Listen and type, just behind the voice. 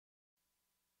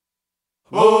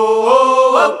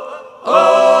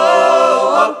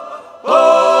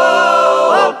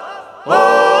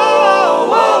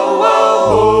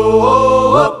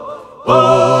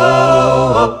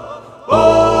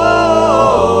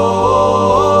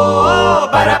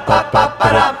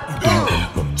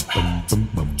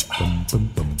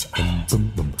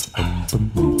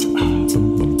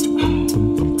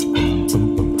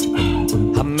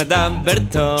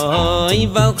Bertoy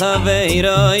val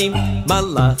khaveroy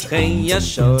malachey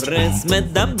yashores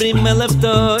medabrim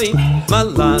melaftoy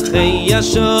malachey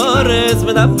yashores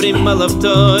medabrim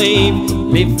melaftoy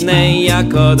lifnei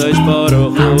yakodosh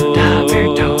baruch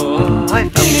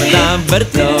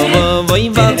Bertoy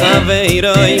val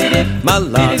khaveroy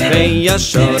malachey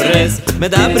yashores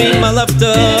medabrim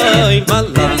melaftoy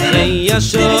malachey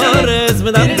yashores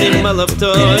medabrim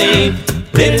melaftoy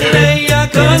lifnei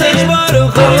yakodosh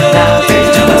baruch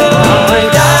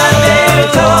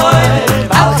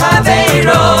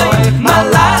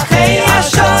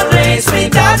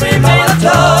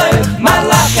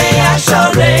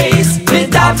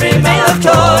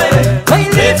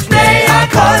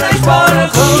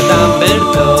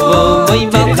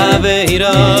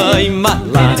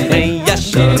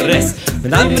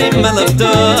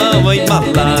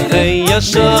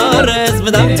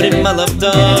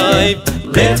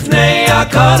Lifnei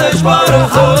HaKadosh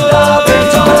Baruch Hu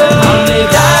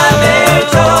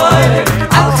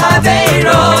Al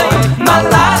Chaveiroi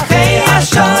Malachei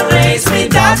HaShoreis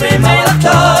Midabrim El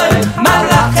Toy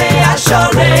Malachei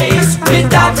HaShoreis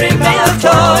Midabrim El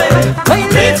Toy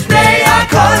Lifnei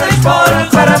HaKadosh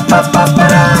Baruch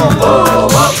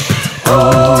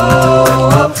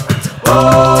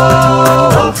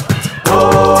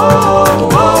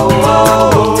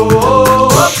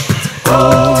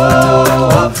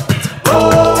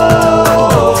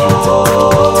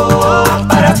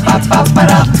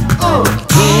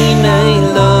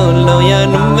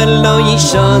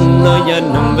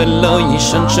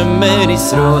Yishan Shemer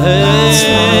Yisroel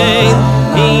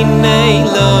Hinei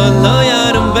lo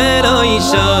yarum velo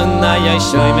yishan Ayay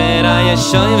shoymer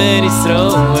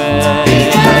Yisroel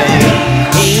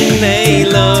Hinei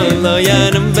lo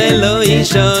yarum velo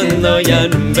yishan Lo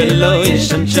yarum velo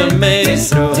yishan Shemer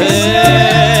Yisroel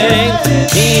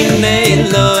Hinei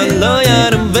lo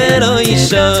yarum velo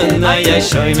yishan Ayay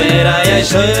shoymer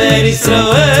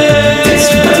Yisroel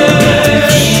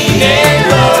Hinei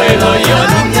lo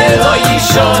yarum Lo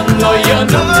yishon, lo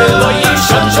yonum, lo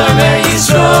yishon, shomer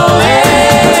Yisroel.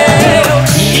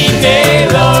 Hinei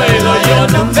lo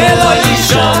yonum, lo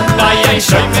yishon, ayay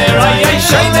shomer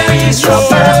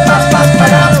Yisroel.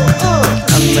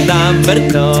 Amadam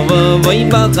bertovo, voy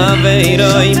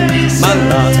bakaveiroi,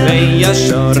 malachei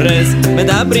yashores,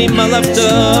 medabrim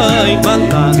alavtoi,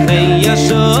 malachei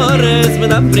yashores,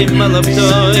 medabrim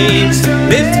alavtoi,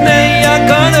 lifnei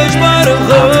HaKadosh Baruch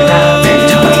Hu.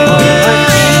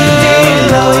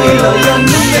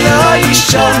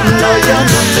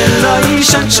 Lo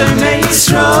yishon Shemer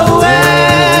Yisroel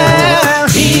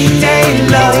Hinei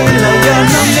lo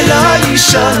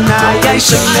yishon Ayay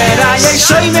shomer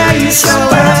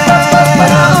Yisroel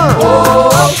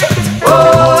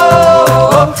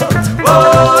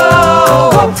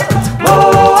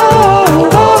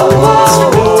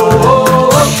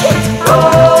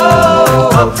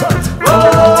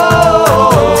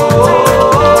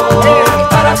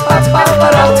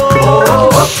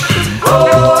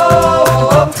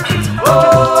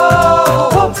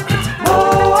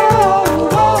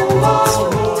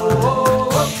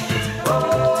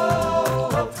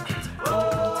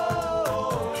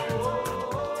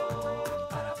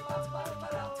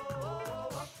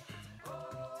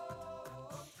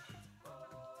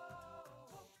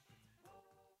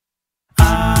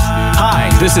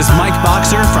This is Mike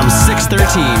Boxer from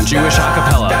 613 Jewish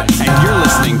Acapella, and you're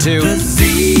listening to The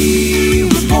Z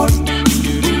Report.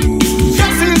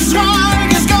 Jesse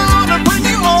Strong is gonna bring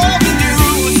you all the news.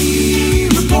 The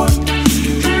Z Report.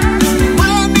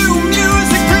 Brand new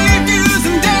music, previews,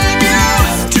 and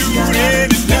debuts. Tune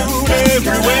in at noon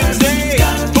every Wednesday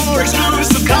for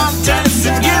exclusive contests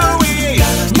and giveaways.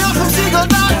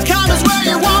 NachumSegal.com is where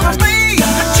you wanna be.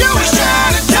 The Jewish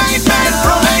entertainment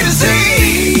from A to Z.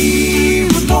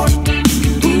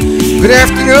 Good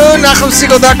afternoon,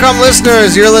 NachumSegal.com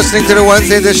listeners. You're listening to the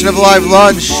Wednesday edition of Live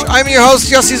Lunch. I'm your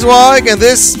host, Yossi Zweig, and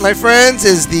this, my friends,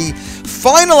 is the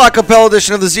final acapella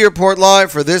edition of the Z Report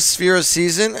Live for this Sphera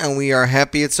season, and we are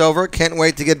happy it's over. Can't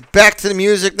wait to get back to the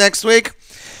music next week.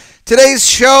 Today's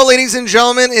show, ladies and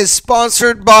gentlemen, is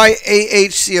sponsored by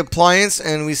AHC Appliance,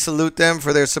 and we salute them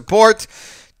for their support.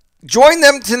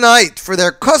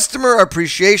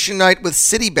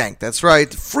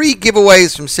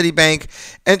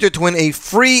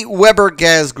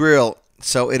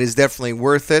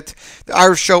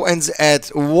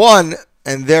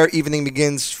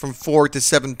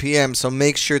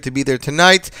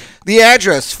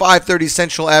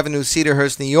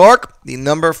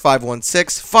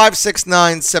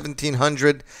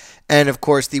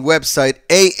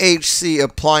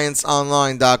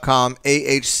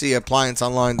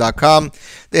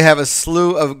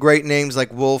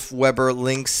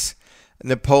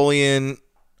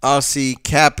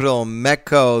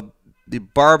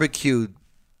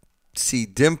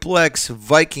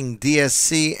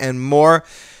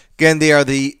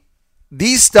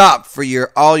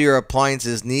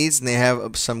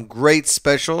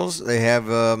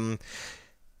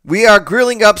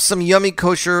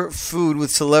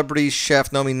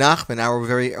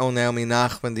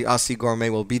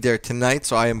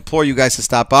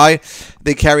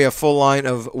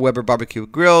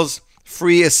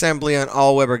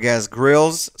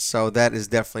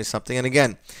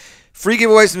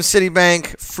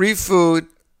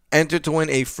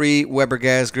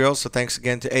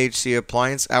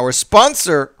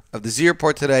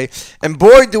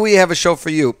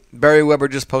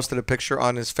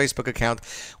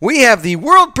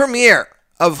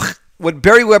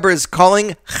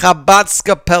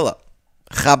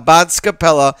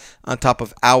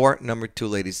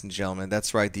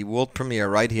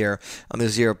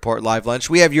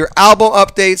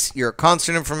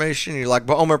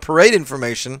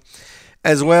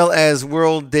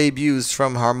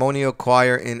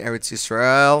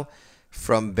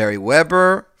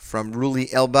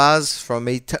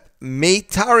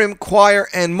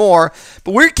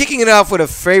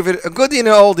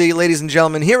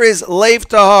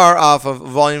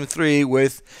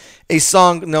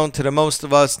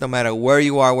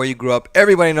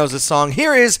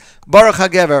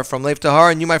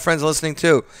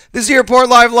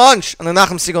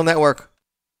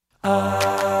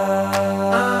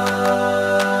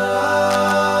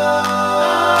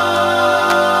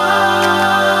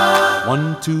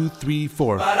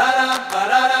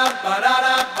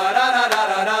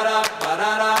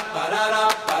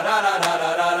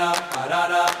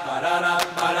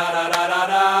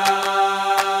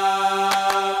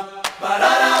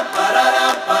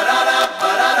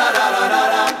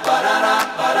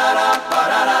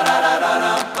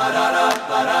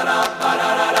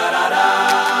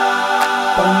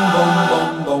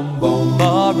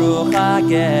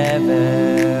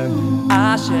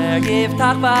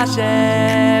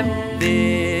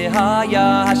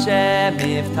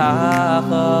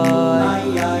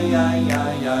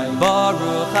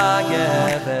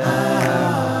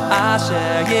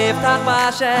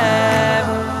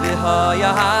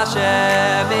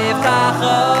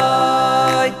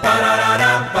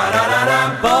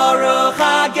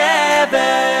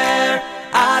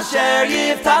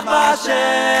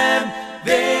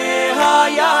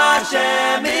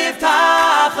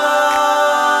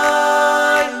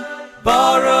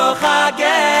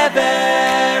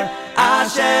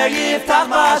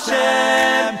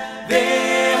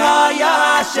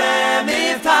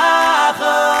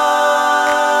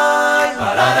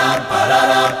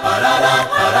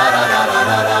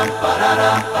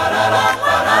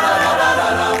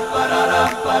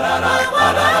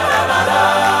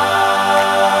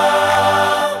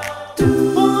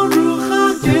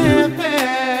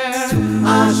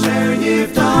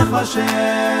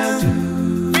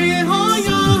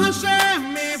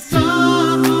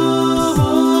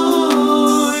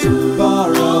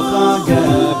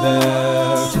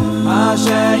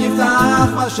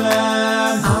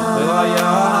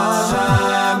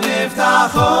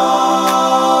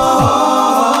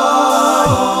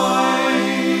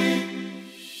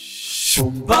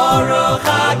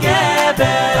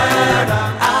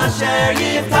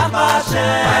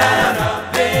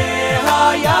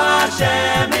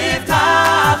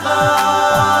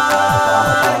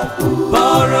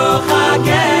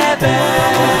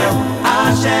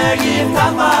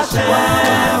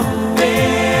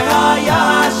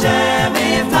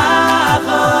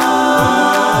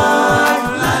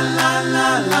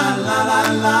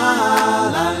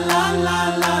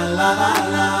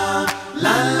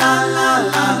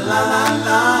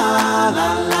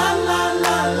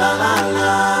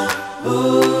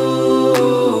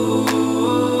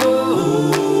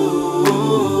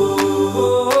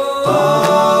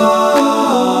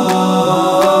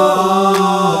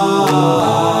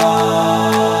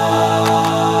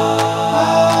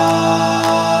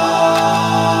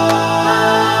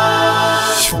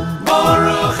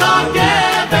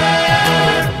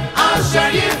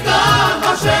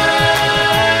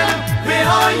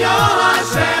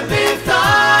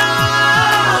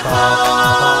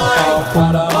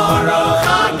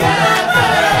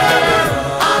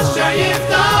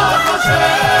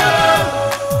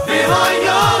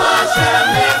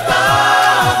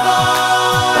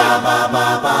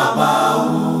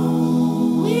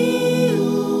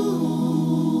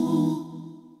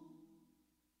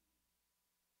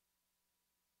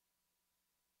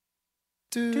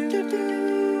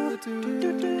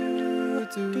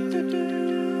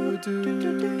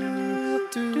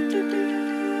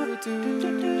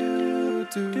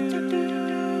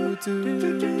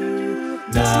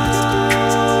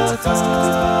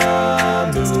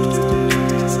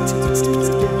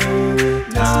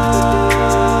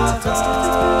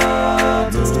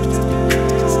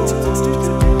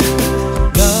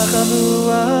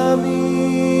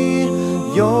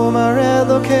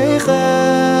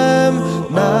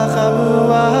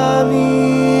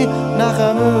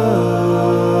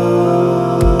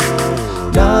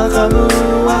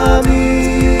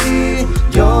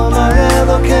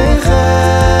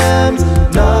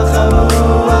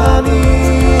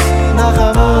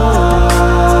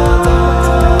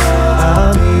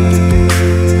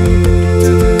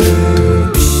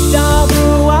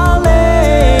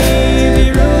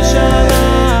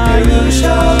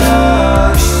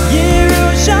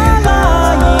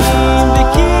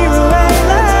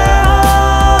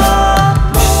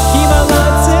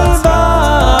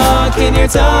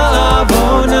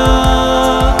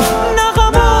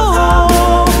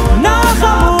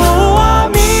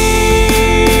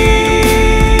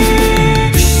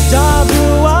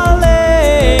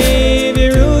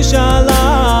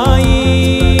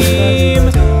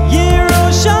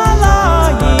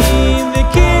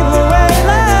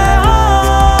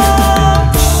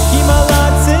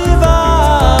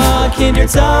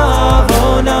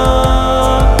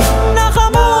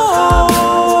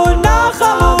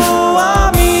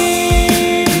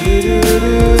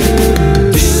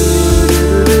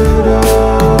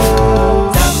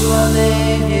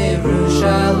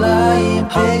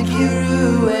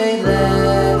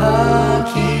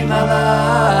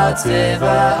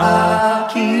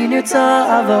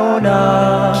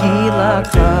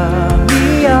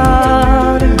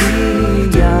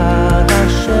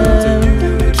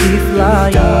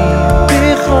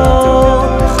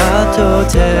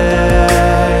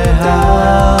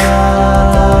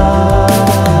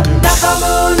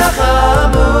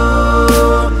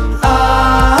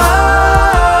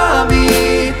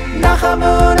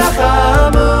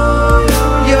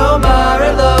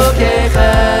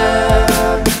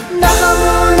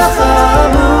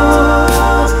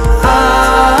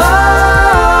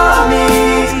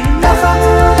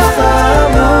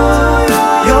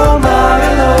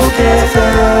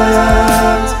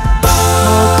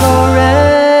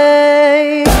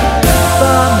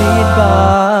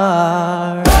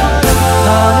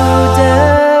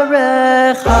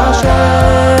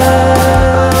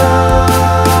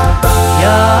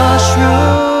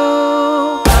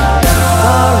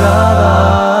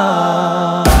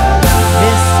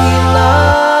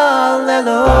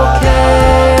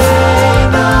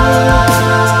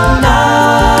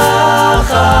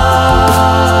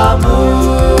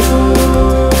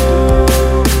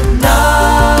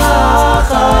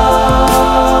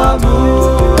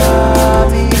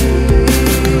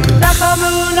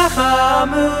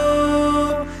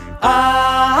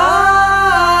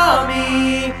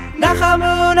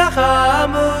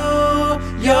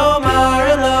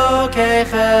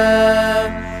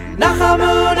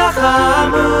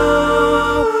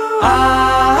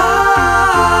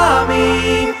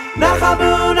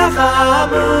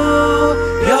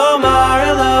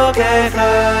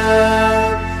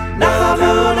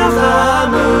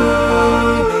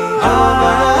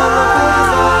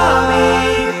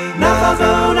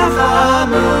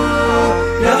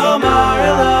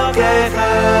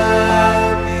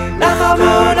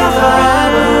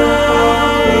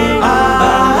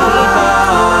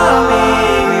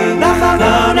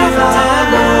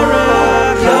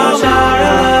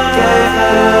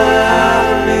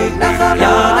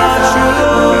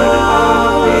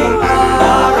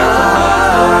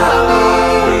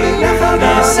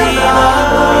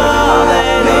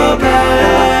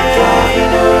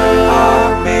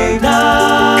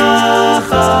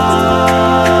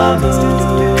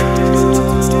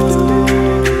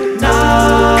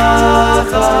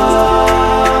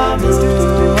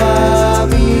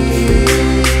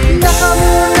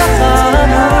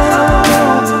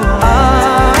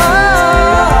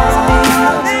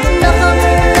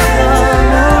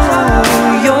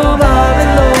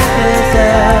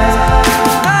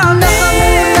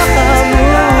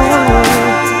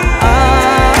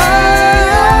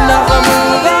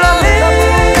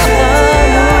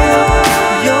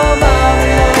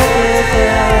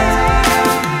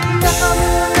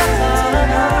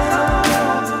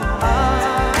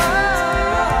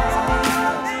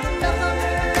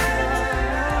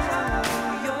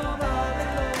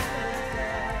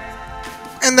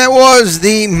 that was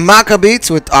the Maccabeats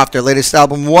with off their latest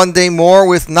album, One Day More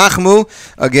with Nachmu.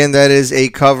 Again, that is a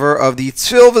cover of the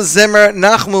Tzvil V'Zimmer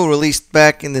Nachmu, released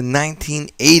back in the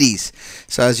 1980s.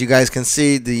 So as you guys can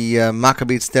see, the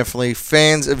Maccabeats definitely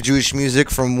fans of Jewish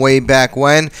music from way back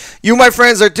when. You, my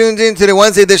friends, are tuned in to the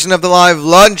Wednesday edition of the Live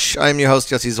Lunch. I'm your host,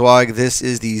 Yossi Zweig. This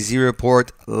is the Z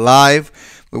Report Live,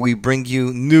 where we bring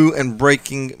you new and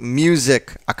breaking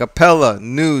music, a cappella,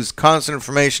 news, concert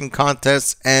information,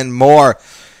 contests, and more.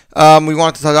 We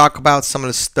want to talk about some of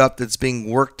the stuff that's being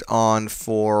worked on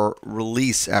for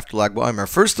release after Lag BaOmer.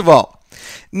 First of all,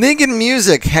 Nigun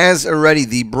Music has already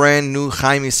the brand new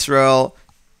Chaim Yisrael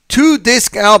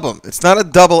 2-disc album. It's not a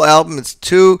double album, it's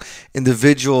 2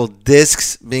 individual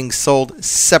discs being sold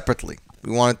separately.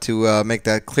 We wanted to make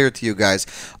that clear to you guys.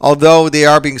 Although they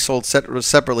are being sold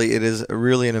separately, it is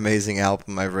really an amazing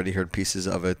album. I've already heard pieces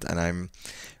of it, and I'm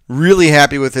really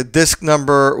happy with it. Disc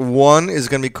number 1 is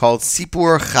going to be called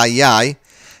Sipur Chayai,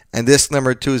 and disc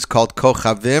number 2 is called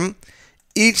Kochavim.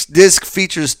 Each disc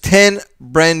features 10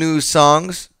 brand new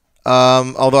songs,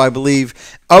 although I believe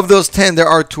of those 10, there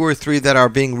are 2 or 3 that are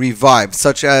being revived,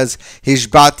 such as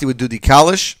Hishbati with Dudi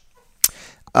Kalish.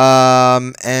 There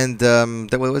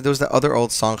was that other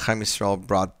old song Chaim Yisrael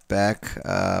brought back.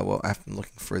 I'm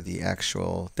looking for the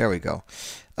actual. There we go.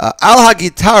 Al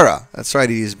HaGitara. That's right.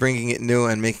 He's bringing it new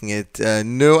and making it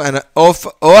new. And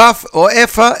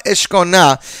Oefa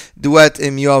Eshkona duet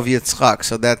im Yoav Yitzchak.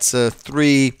 So that's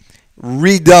 3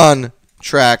 redone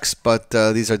tracks, but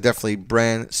these are definitely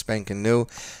brand spanking new.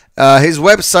 His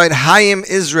website,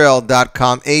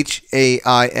 HaimIsrael.com,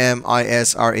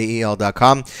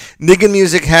 HaimIsrael.com. Nigun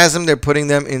Music has them. They're putting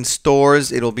them in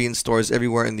stores. It'll be in stores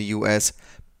everywhere in the U.S.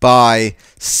 by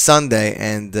Sunday.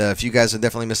 And if you guys are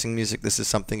definitely missing music, this is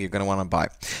something you're going to want to buy.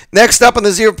 Next up on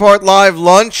the Z Report Live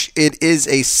Lunch, it is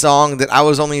a song that I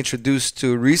was only introduced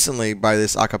to recently by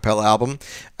this a cappella album.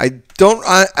 I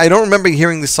don't remember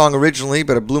hearing this song originally,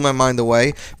 but it blew my mind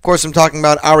away. Of course, I'm talking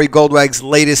about Ari Goldwag's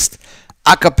latest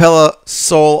A Cappella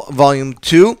Soul Volume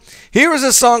 2. Here is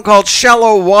a song called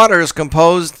Shallow Waters,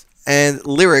 composed and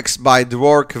lyrics by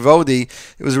Dror Kavodi.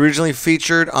 It was originally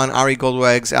featured on Ari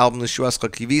Goldwag's album Lishuas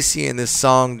Kivisi, and this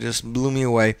song just blew me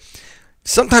away.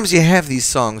 Sometimes you have these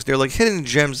songs, they're like hidden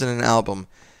gems in an album,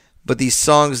 but these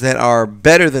songs that are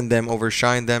better than them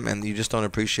overshine them, and you just don't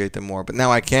appreciate them more. But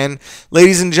now I can.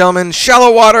 Ladies and gentlemen,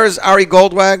 Shallow Waters, Ari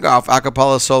Goldwag off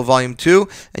Acapella Soul Volume 2.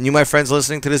 And you, my friends,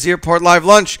 listening to the Z Report Live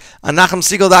Lunch on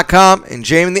NachumSegal.com and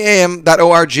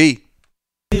JMintheAM.org.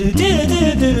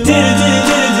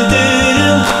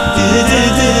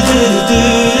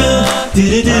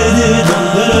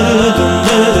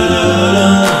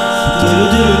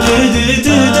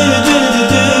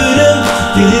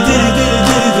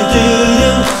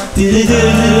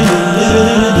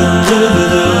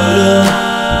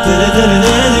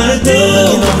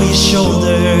 Looking over your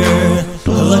shoulder,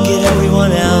 look at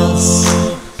everyone else.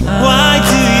 Why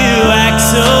do you act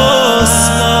so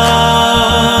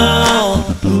small?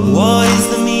 What is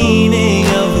the meaning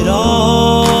of it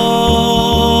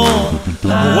all?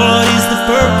 What is the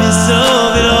purpose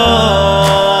of it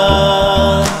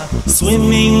all?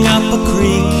 Swimming up a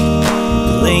creek,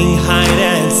 playing hide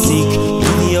and seek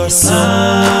with your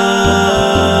soul.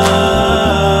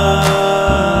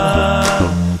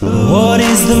 What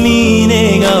is the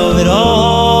meaning of it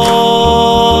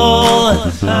all?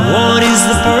 What is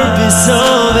the purpose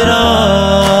of it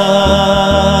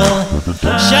all?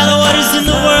 Shallow waters in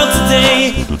the world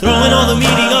today, throwing all the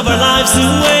meaning of our lives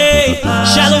away.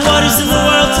 Shallow waters in the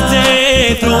world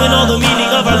today, throwing all the meaning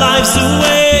of our lives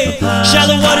away.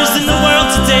 Shallow waters in the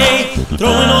world today,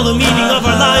 throwing all the meaning of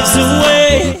our lives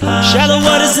away. Shallow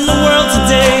waters in the world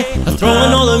today,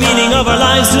 throwing all the meaning of our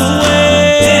lives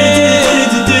away.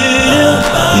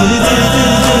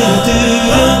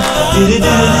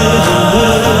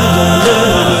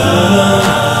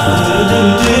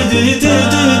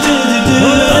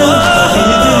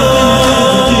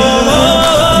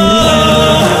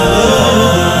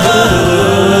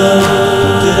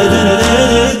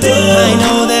 I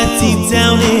know that deep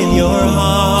down in your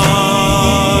heart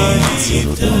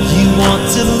you want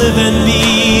to live and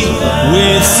be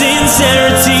with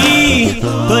sincerity,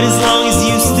 but as long as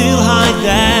you still hide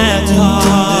that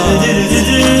heart,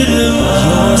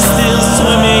 you're still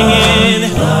swimming in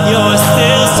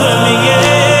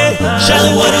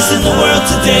shallow waters in the world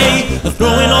today,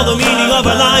 throwing all the meaning of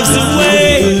our lives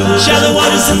away. Shallow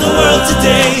waters in the world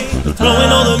today,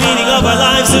 throwing all the meaning of our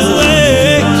lives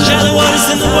away. Shallow waters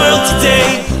in the world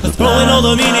today, throwing all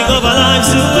the meaning of our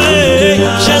lives away.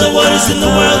 Shallow waters in the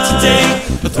world today,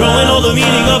 throwing all the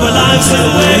meaning of our lives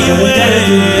away.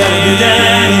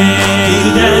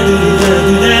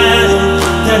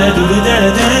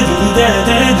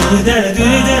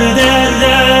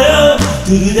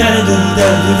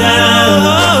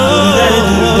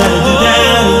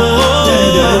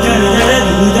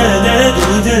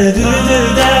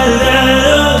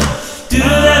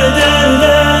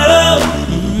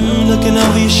 Looking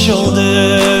over your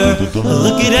shoulder,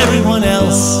 look at everyone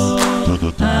else.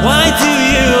 Why do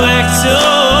you act so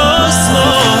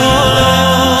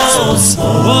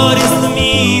small? What is the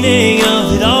meaning of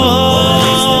it all?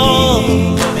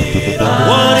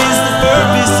 What is the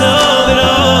purpose of it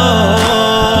all?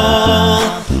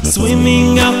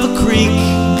 Swimming up a creek,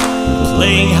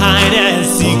 playing hide and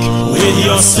seek with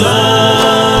your soul.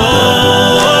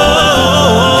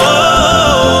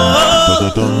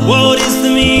 What is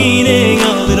the meaning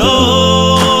of it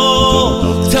all?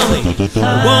 Tell me,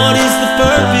 what is the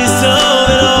purpose of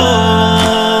it all?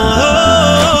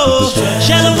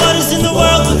 Shallow waters in the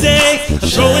world today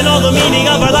are throwing all the meaning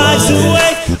of our lives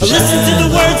away. Listen to the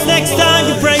words next time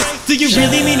you pray. Do you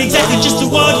really mean exactly just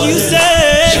what you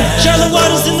say? Shallow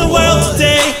waters in the world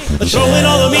today are throwing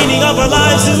all the meaning of our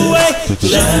lives away.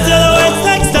 Listen to the words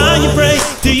next time you pray.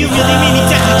 Do you really mean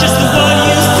exactly just what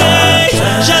you say?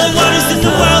 Shallow waters in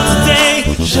the world today,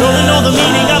 throwing all the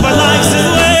meaning of our lives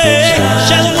away.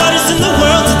 Shallow waters in the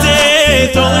world today,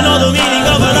 throwing all the meaning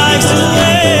of our lives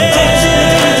away.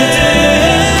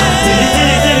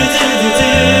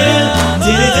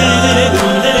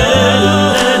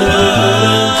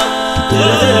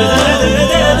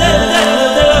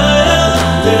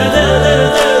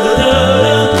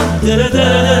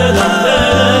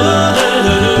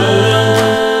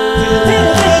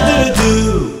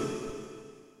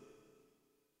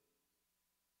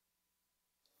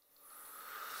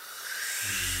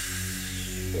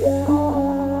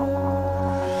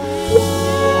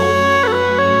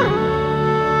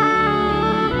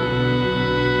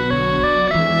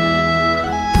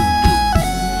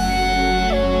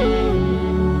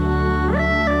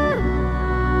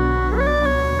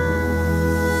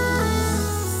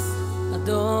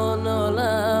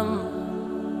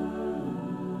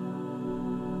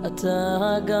 אתה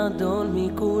הגדול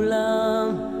מכולם,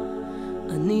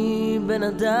 אני בן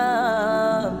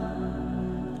אדם,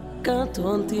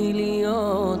 קטונתי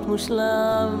להיות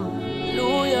מושלם.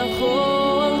 לו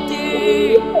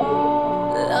יכולתי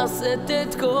לשאת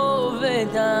את כובד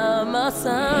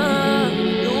המסע,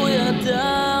 לו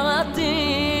ידעתי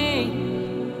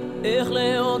איך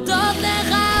להודות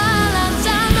לך על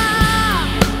הנשמה.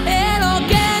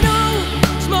 אלוקינו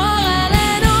שמור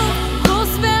עלינו, חוס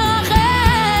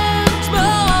ורחם,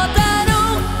 שמור אותנו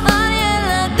על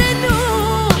ילדינו,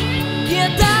 כי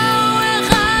אתה הוא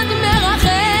אחד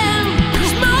מרחם.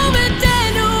 שמור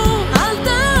ביתנו, אל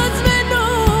תעזבנו,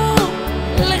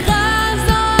 לך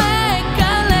זועק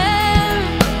הלב.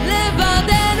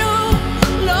 לבדנו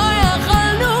לא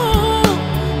יכולנו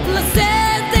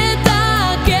לשאת את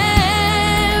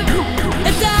הכאב,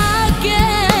 את הכאב,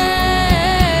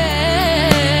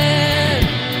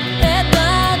 את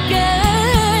הכאב.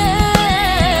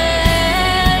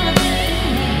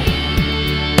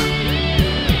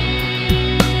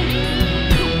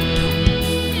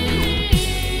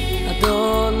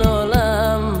 אדון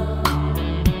עולם,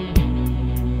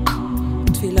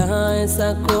 תפילה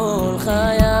אשא כל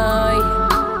חיי,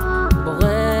 בורא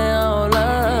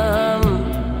העולם,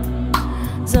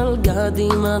 זלגה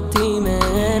דמעתי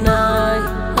מעיניי,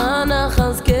 אנא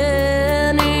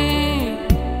חזקני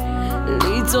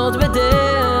לצעוד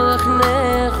בדרך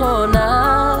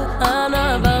נכונה,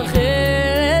 אנא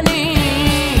ברכני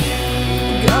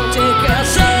גם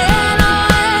כשקשה.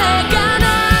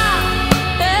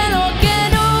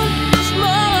 אלוקינו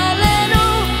שמור עלינו,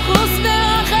 חוס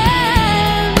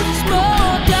ורחם, שמור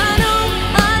אותנו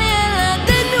על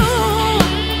ילדינו,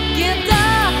 כי אתה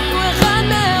הוא אחד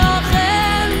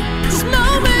מרחם.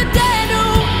 שמור ביתנו,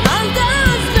 אל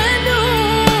תעזבנו,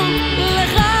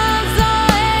 לך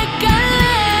זועק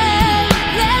הלב.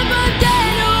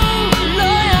 לבדנו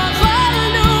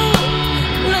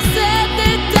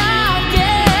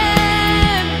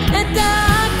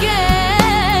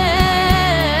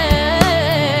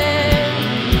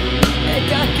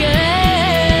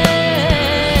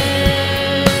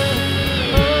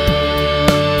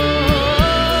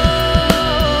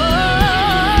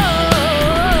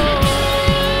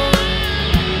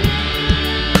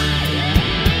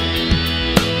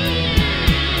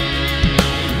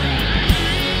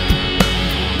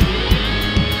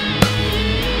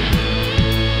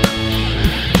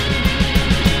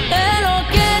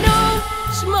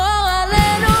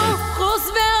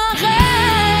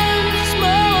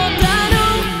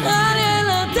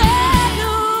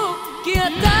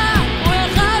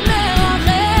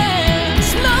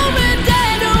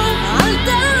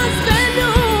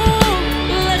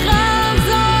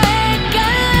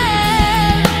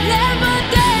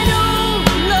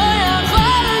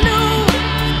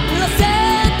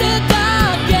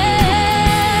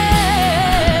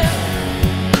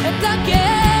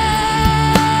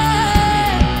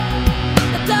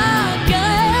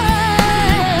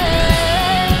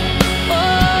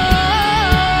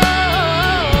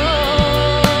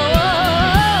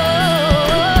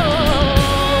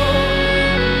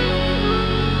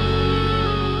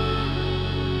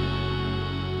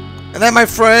And that, my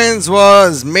friends,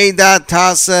 was Meidat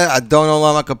Tasa Adon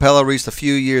Olam a cappella, released a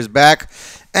few years back.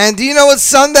 And do you know what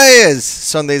Sunday is?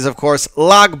 Sunday is, of course,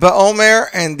 Lag BaOmer,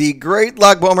 and the Great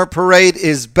Lag BaOmer Parade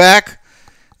is back.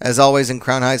 As always in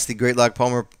Crown Heights, the Great Lag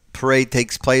BaOmer Parade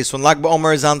takes place when Lag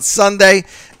BaOmer is on Sunday,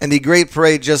 and the Great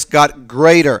Parade just got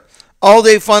greater. All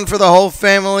day fun for the whole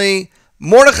family.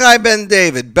 Mordechai Ben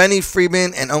David, Benny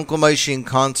Friedman, and Uncle Moshe in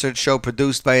concert show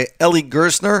produced by Ellie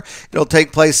Gersner. It'll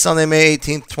take place Sunday, May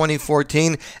 18th,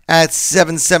 2014 at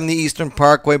 770 Eastern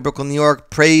Parkway, Brooklyn, New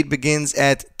York. Parade begins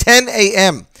at 10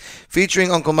 a.m.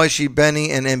 featuring Uncle Moshe,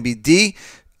 Benny, and MBD.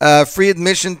 Free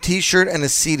admission, t-shirt, and a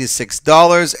seat is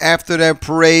 $6. After that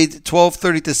parade,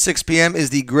 12:30 to 6 p.m. is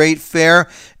the Great Fair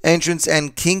entrance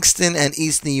and Kingston and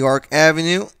East New York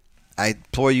Avenue. I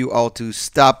implore you all to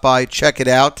stop by, check it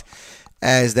out,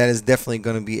 as that is definitely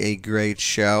going to be a great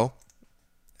show.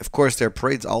 Of course, there are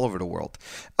parades all over the world.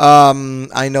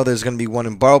 I know there's going to be one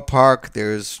in Borough Park.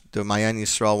 There's the Mayan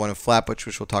Yisrael one in Flatbush,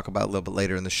 which we'll talk about a little bit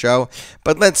later in the show.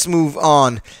 But let's move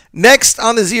on. Next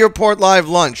on the Z Report Live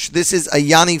Lunch, this is a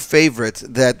Yanni favorite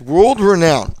that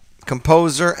world-renowned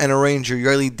composer and arranger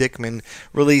Yoeli Dickman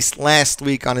released last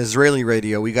week on Israeli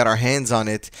radio. We got our hands on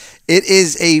it. It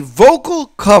is a vocal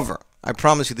cover, I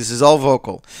promise you this is all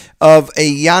vocal, of a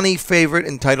Yanni favorite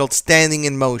entitled Standing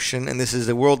in Motion, and this is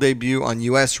the world debut on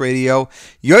U.S. radio.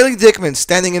 Yoeli Dickman,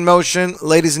 Standing in Motion.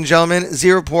 Ladies and gentlemen,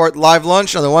 Z Report Live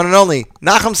Lunch on the one and only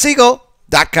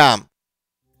NachumSegal.com.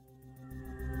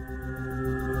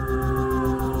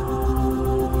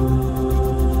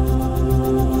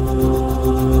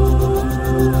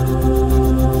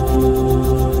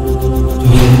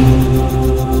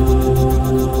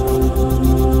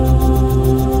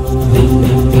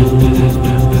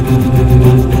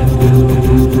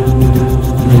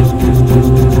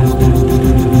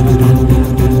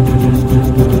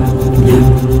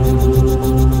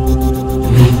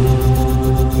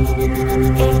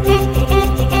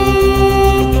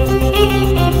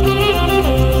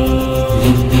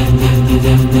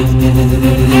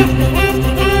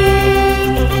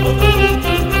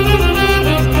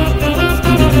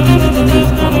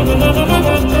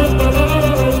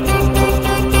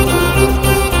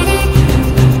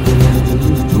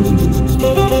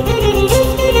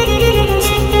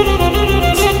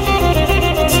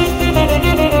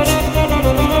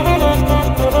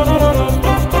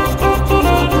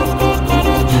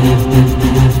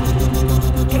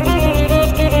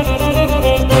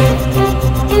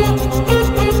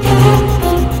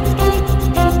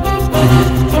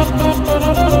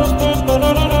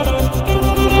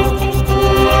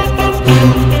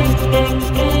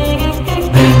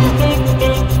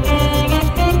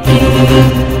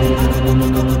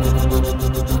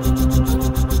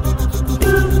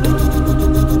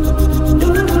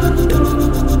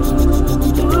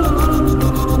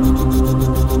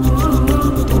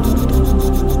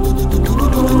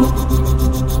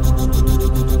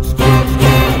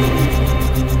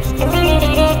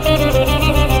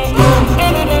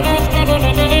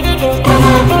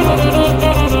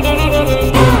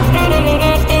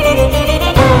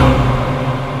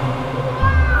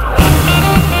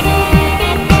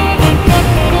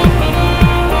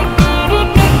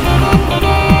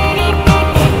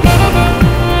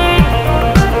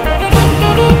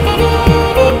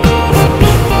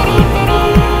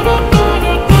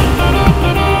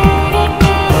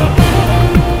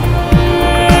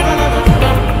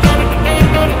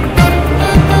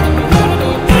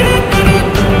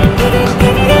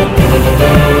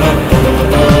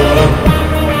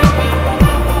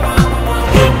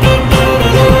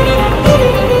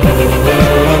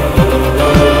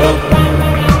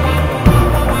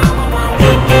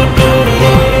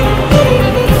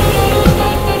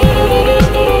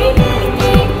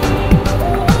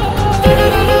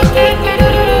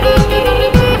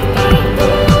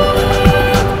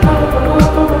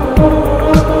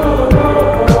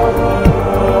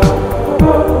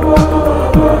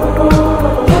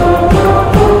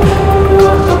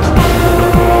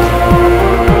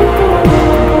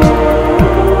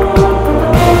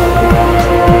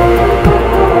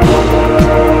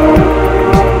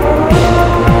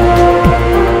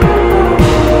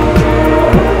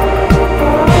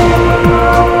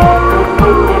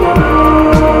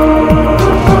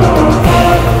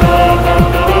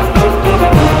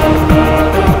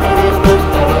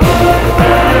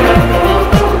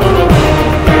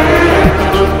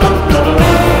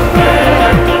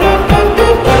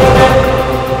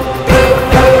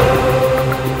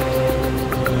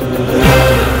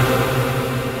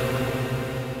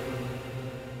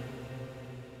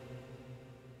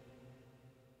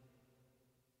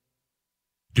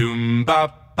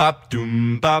 bop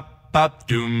doom bop bop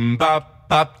doom bop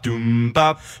bop doom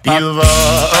bop. Bilva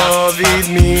vid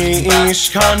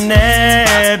mishkan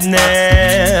nebne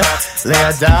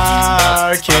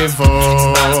leadar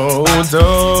kevodo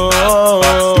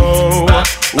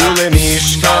ule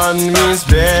mishkan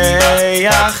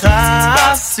mizbeach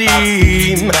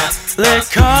asim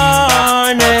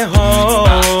lekarne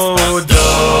hodo.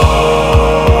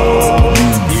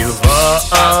 Bilva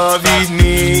vid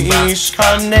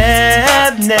mishkan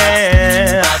nebne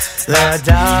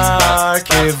leadar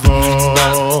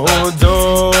kevodo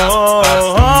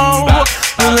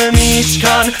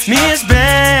ulemishkan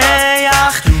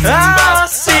mizbeach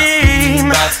asim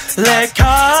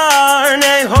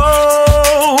lekarne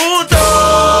hodo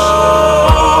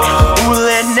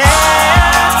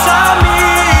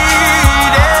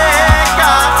ulenetamid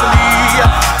ekachli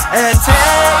et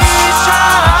eisha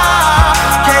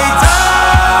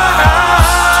keidara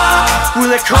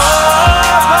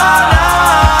ulekorban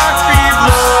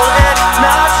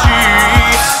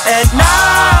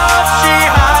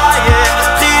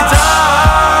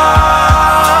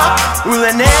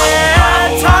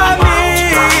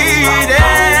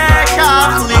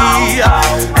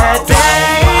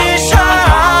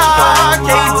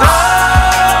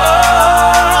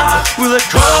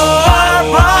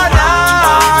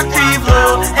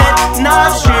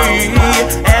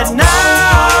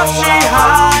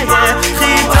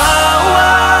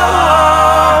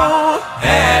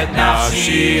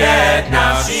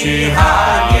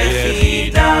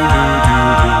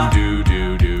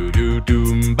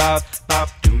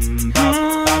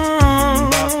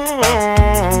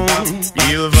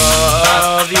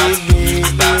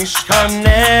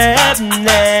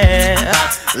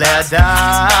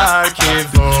leadar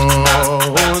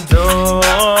kevodo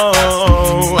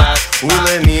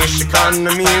ulemishkan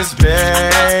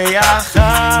mizbeach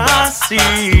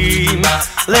asim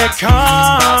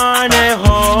lekarne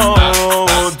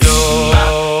hodo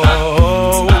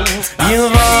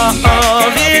yilva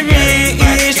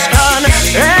v'mishkan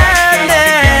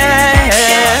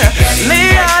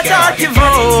leadar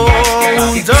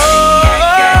kevodo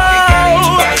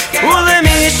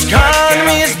ulemishkan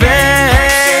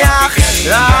mizbeach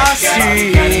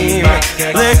asim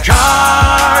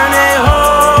lekarne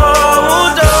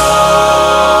hodo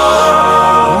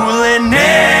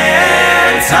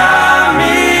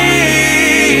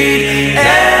ulenetamid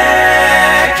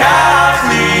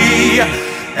ekachli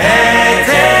et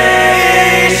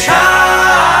eisha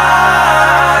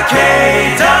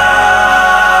keidara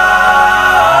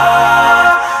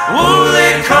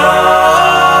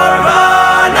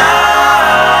ulekorban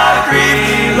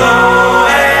akriv lo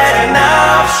et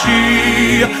nafshi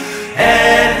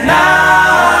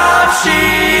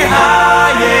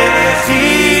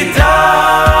hayechida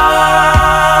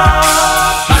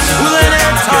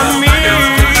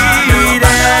ulenetamid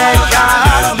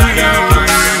ekachli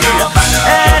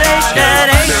et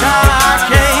eisha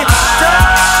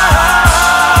keidara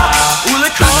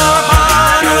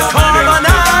ulekorban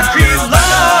akriv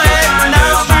lo et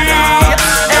nafshi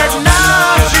hayechida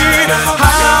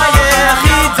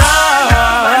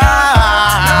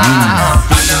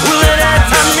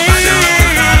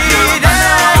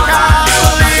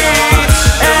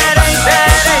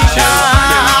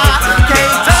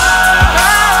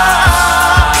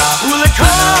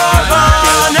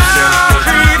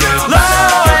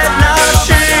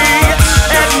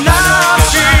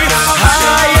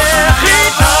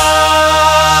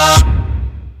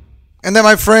And that,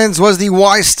 my friends, was the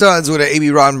Y Studs with an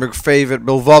A.B. Rodenberg favorite,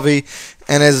 Bilvavi.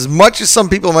 And as much as some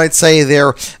people might say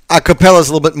their a cappella is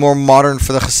a little bit more modern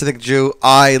for the Hasidic Jew,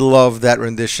 I love that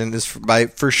rendition. This is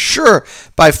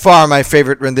by far my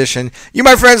favorite rendition. You,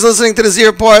 my friends, listening to the Z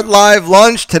Report Live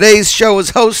Lunch. Today's show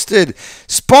is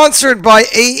sponsored by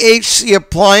AHC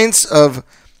Appliance of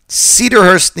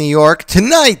Cedarhurst, New York.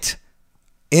 Tonight,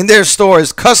 in their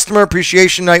stores, Customer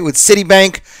Appreciation Night with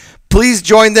Citibank. Please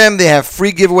join them. They have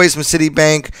free giveaways from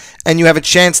Citibank, and you have a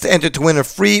chance to enter to win a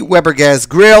free Weber Gas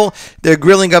grill. They're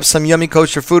grilling up some yummy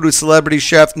kosher food with celebrity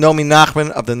chef Nomi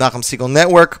Nachman of the Nachum Segal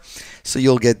Network. So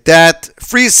you'll get that.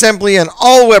 Free assembly on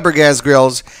all Weber gas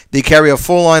grills. They carry a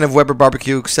full line of Weber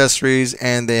barbecue accessories,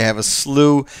 and they have a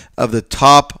slew of the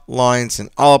top lines in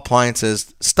all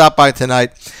appliances. Stop by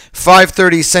tonight.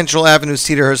 530 Central Avenue,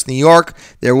 Cedarhurst, New York.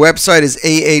 Their website is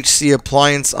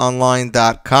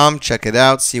ahcapplianceonline.com. Check it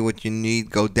out. See what you need.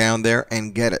 Go down there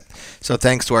and get it. So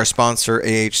thanks to our sponsor,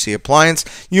 AHC Appliance.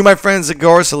 You, my friends, of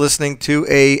course, are listening to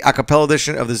a cappella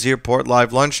edition of the Z Report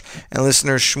Live Lunch. And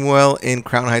listener Shmuel in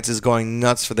Crown Heights is going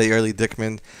nuts for the early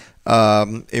Dickman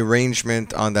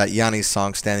arrangement on that Yanni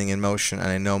song, Standing in Motion. And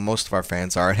I know most of our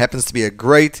fans are. It happens to be a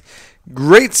great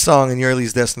Great song, and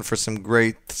Yerli's destined for some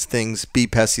great things. B.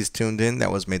 Pessy's tuned in.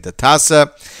 That was made the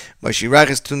Tasa. Moshe Reich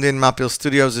is tuned in. Mapil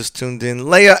Studios is tuned in.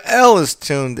 Leah L is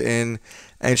tuned in.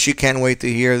 And she can't wait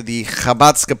to hear the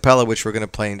Chabad Capella, which we're going to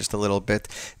play in just a little bit.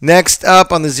 Next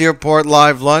up on the Zierport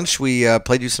Live Lunch, we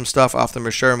played you some stuff off the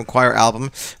Meshurim Choir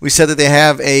album. We said that they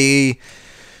have a...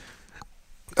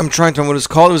 I'm trying to remember what it's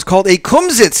called. It was called a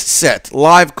Kumsitz set.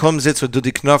 Live Kumsitz with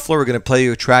Dudi Knopfler. We're going to play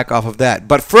you a track off of that.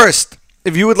 But first,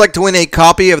 if you would like to win a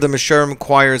copy of the Meshurim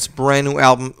Choir's brand new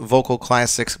album, Vocal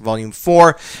Classics Volume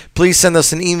 4, please send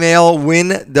us an email,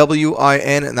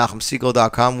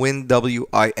 winwin@nachumsegal.com,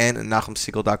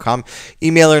 winwin@nachumsegal.com.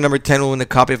 Emailer number 10 will win a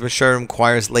copy of Meshurim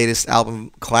Choir's latest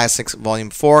album, Classics Volume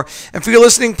 4. And for your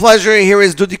listening pleasure, here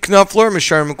is Dudi Knopfler,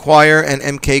 Meshurim Choir, and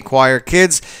MK Choir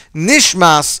Kids,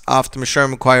 Nishmas off the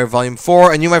Meshurim Choir Volume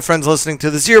 4. And you, my friends, listening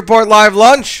to the Zierport Live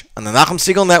Lunch on the Nachum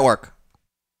Segal Network.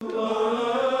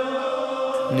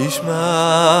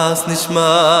 Nishmas,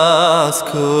 nishmas,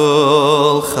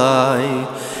 kol chai.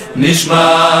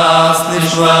 Nishmas,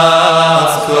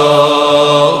 nishmas,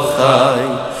 kol chai.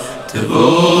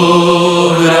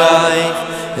 Tevurai,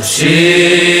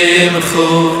 eshimchu,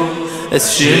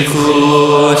 Hashem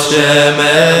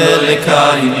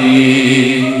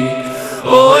Elokeinu.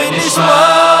 Oy,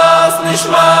 nishmas,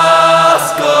 nishmas,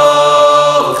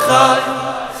 kol chai.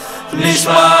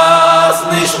 Nishmas,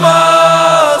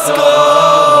 nishmas,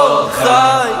 kol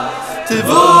chai,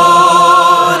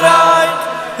 tevurai,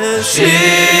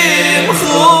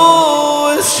 shimchu,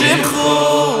 shimchu,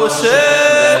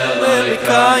 Hashem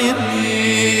Elokeinu.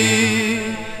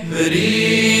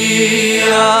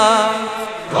 V'riyah,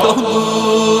 kol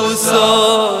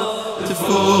musar,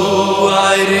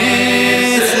 tevurai,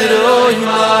 rizroimai.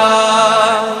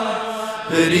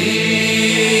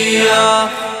 V'riyah,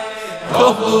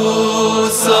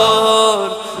 Kohusor,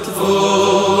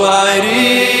 Tvuai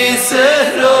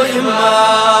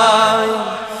Riseroimai,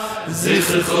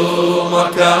 Zichru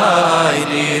Makai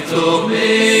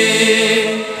Nitomi,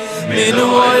 Minu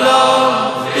Olam,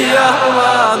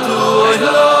 Yahwatu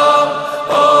Olam,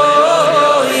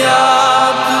 Oh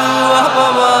Yadu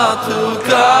Abamatu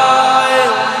Kai,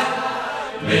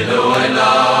 Minu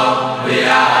Olam,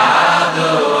 Yahwatu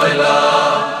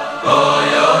Olam, Oh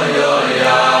Yo Yo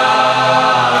Ya.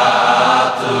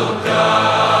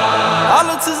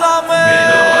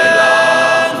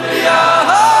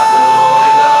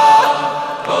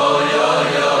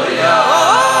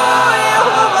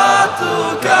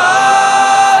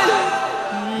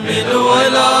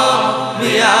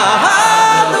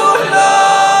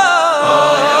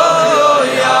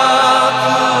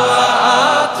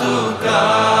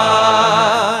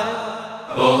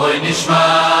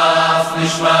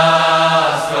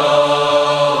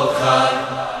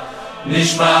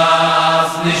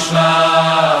 Nishmas,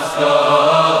 nishmas,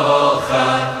 kol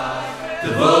chai,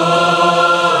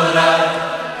 tevurai,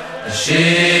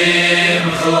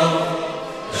 shimchu,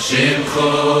 shimchu,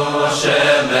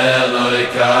 Hashem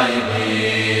Elokeinu.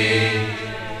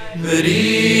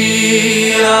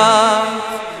 V'riyah,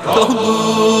 kol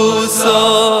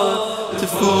musar,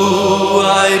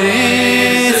 tevuai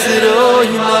rizroimai.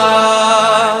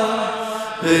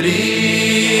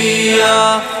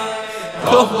 V'riyah,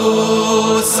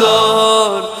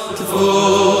 Kohusor,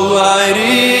 Tvuai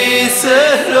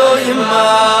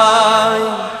Riseroimai,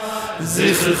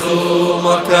 Zichru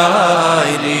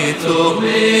Makai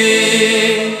Nitomi,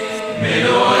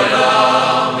 Minu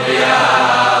Olam,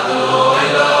 Yadu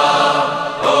Olam,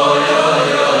 Oh Yo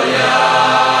Yo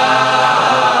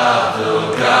Yadu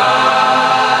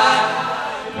Kai,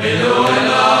 Minu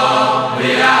Olam,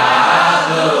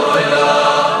 Yadu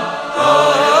Olam,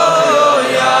 Oh Yo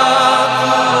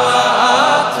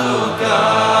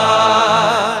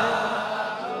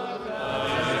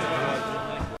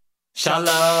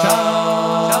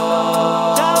Shalom,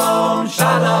 shalom,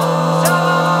 shalom.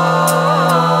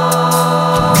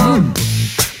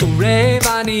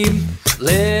 Urevanim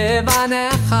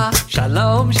levanecha,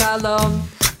 shalom, shalom.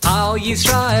 Al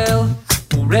Yisrael,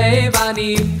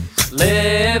 Urevanim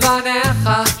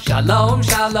levanecha, shalom,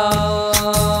 shalom.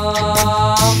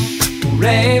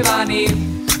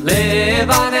 Urevanim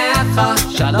levanecha,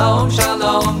 shalom,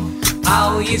 shalom.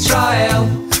 Al Yisrael,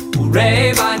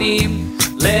 Urevanim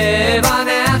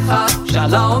levanecha,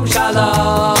 shalom,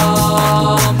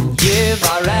 shalom.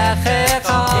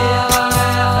 Yevarechecha,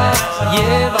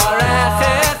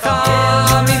 Yevarechecha,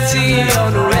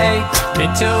 mitzion urei,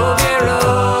 mitov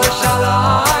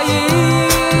Yerushalayim.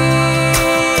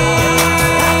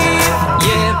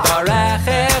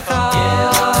 Yevarechecha,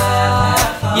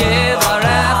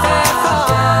 Yevarechecha,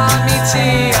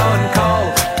 mitzion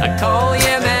kol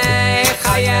yemei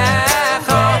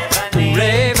chayecha,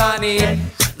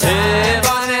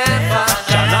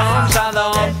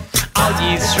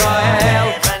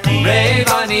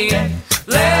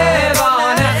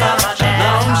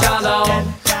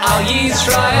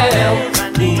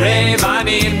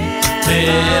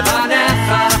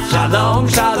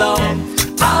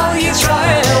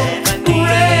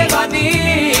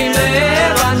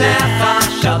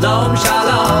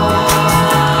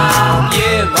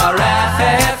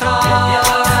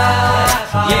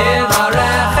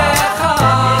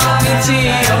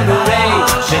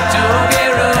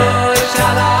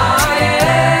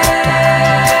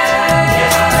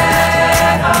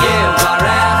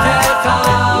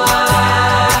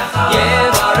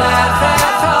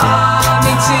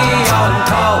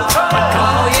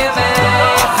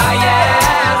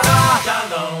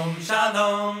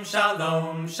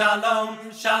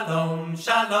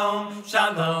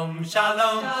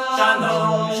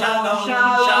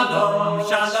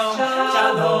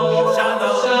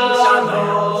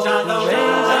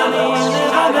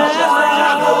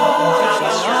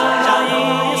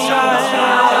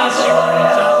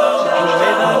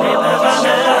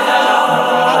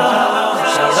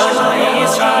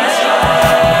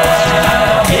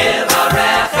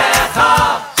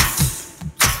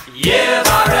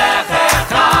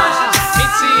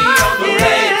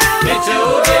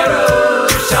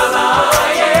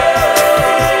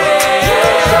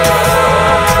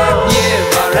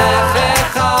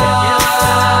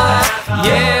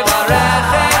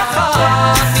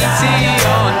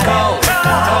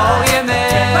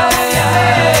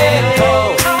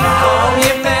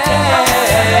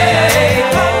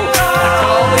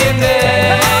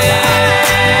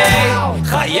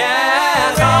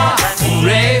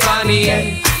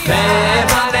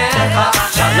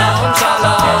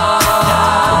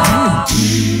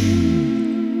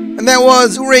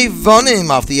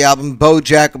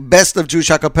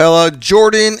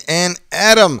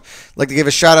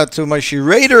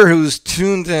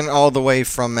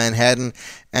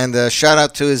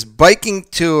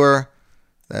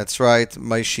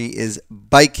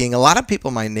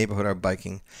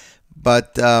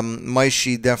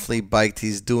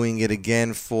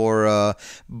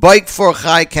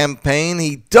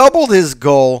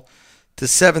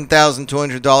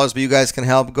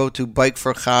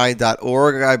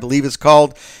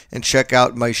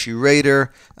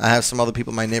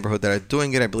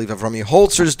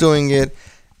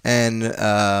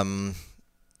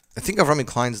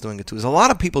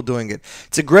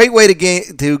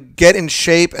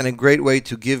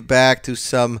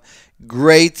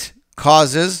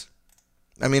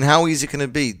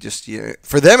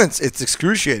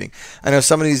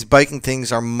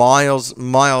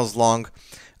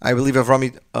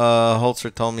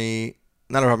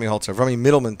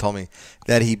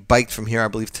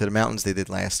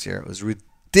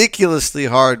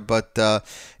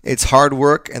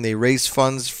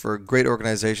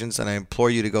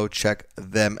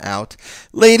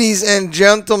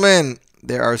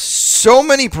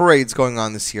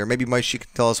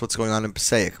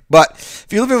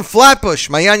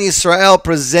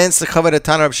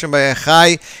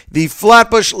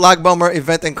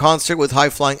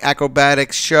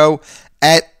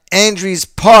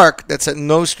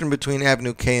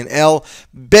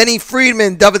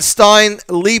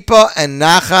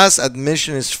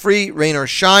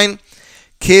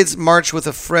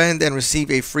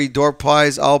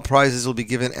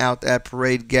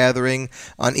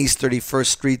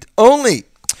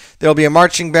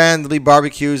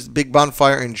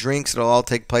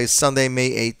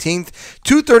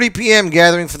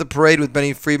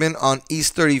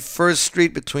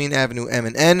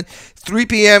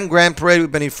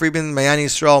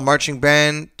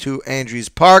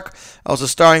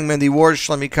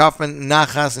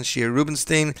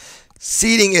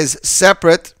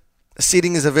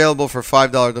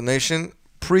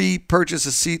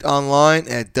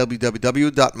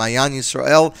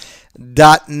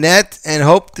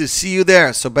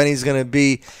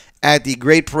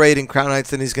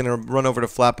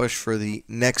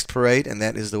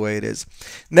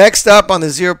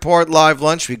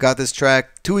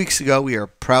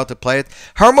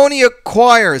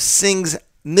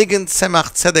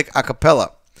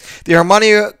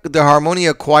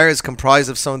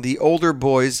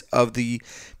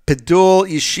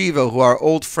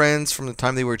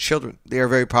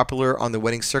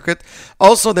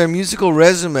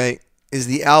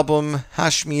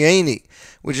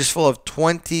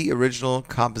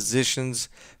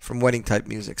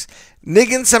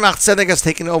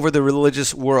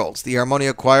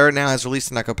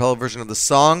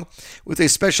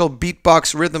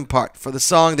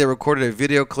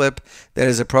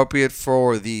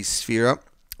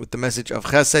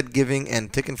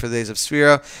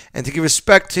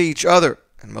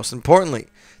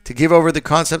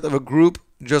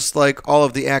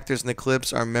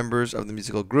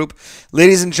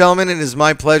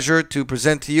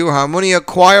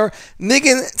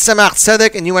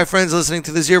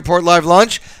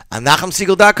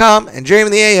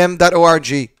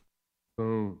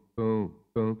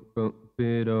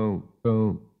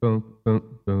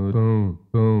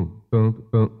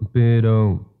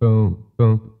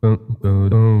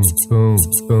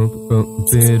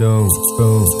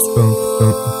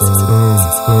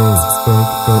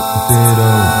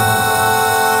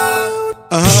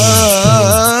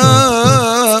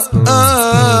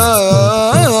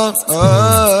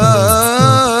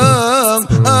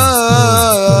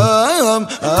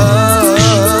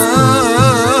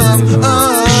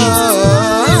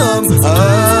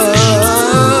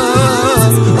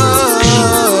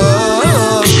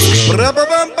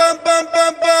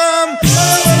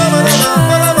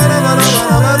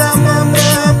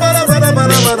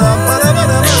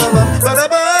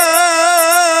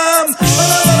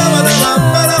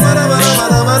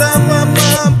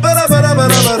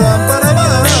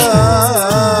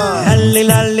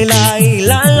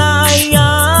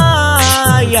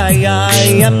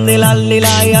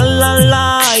 la ya la la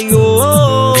yo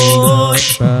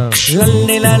la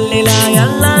la ya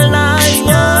la la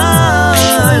ya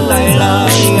la la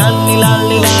ya la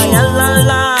ya la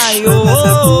la yo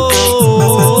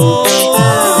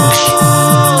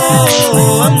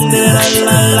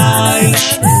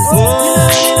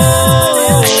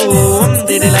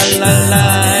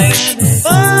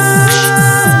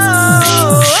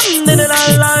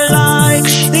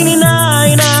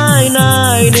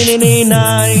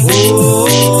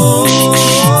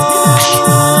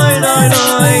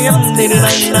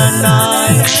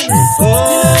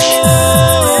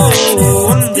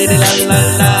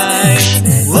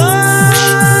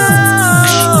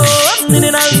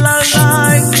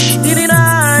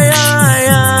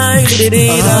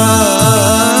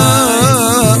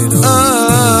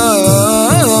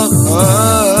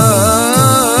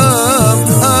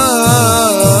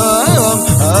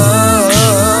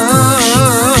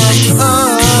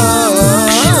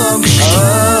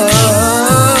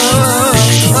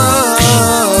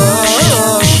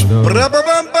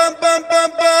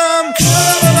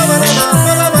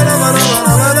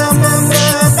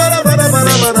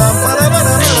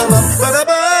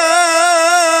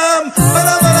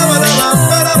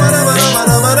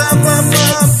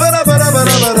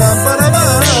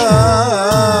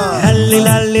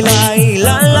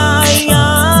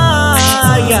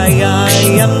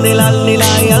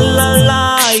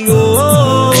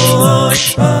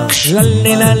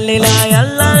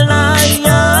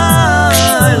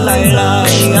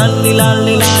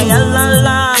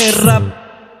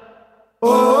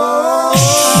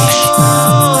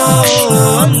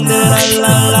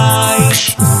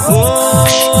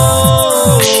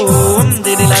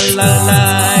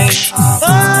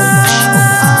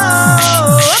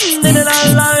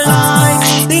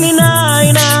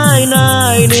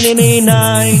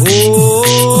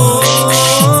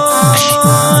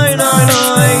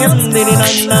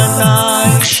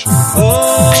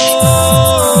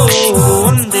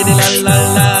la la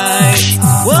la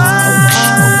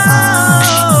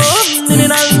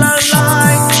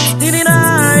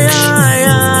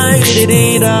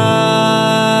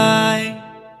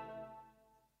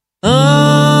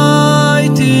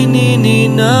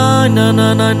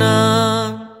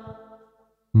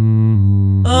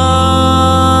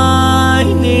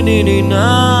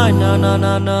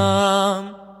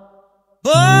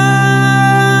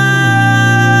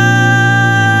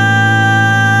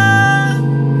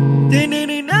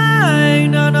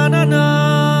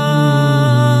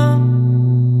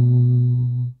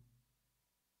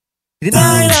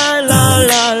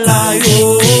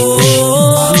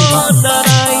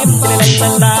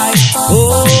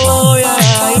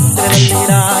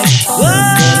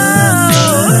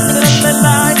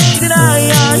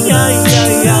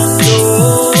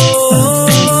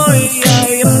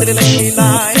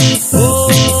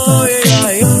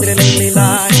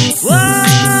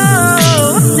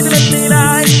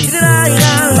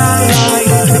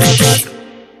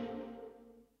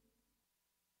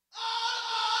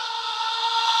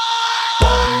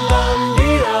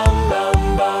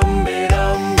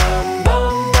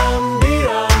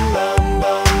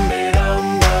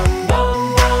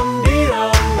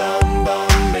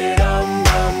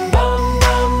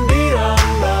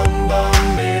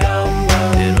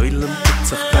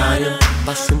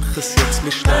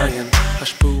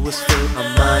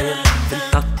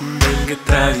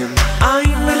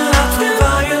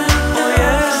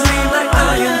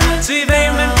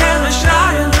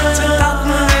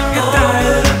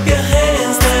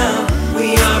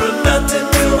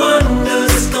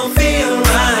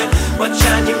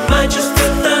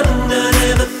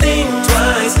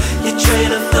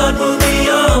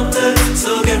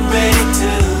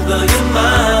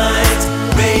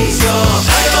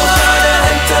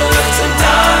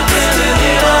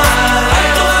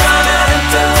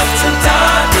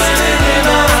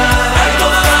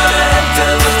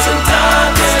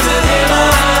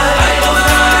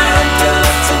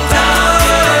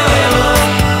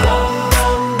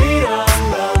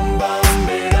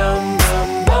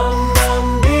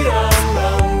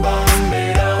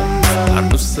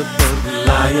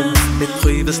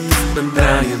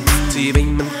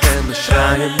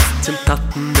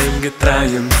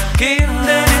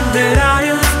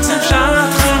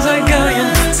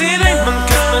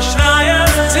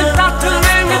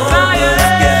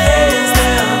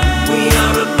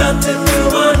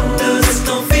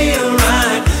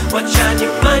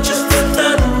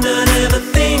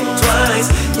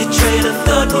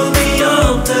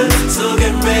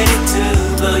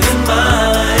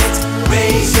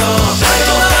Raise your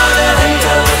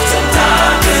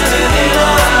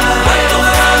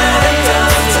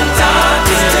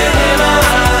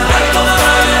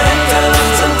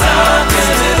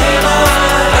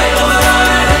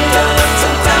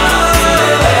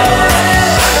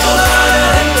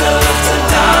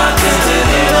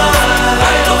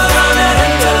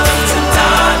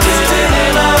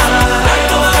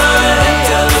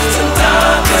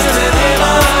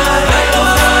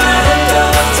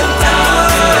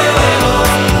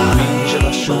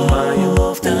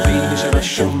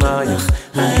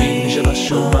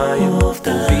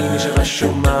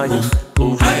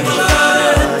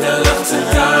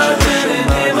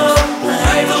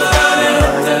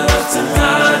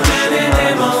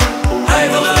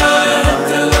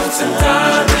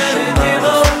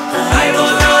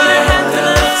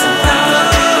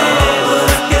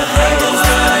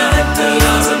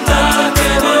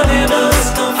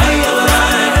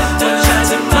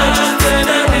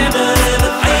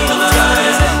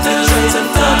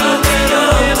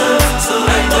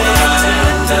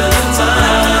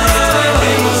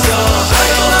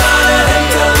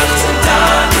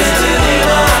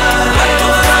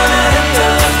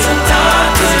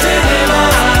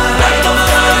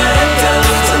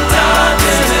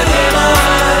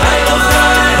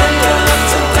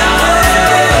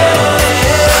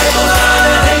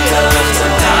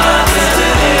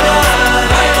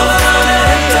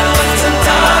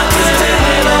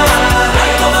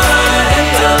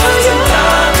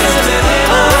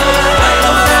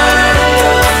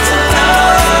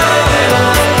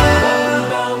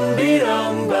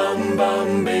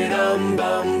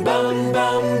bum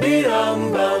bum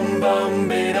be-dum bum bum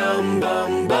be-dum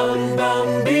bum bum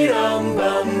bum be-dum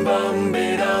bum bum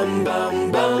be-dum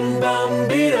bum bum bum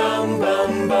be-dum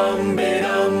bum bum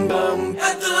be-dum bum.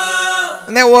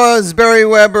 And that was Barry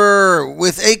Weber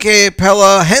with aka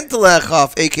Pella Hentelech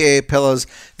off aka Pella's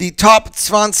The Top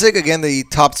 20. Again, The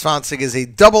Top 20 is a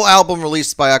double album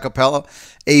released by Acapella,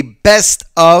 a best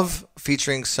of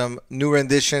featuring some new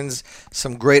renditions,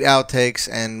 some great outtakes,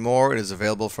 and more. It is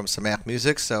available from Samach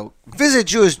Music, so visit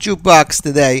Jewish Jukebox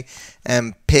today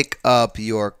and pick up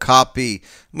your copy.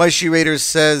 Moshe Raiders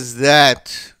says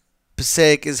that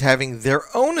Pesach is having their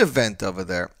own event over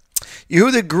there.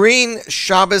 Yehuda Green,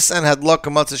 Shabbos and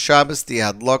Hadlaka Matzah Shabbos. The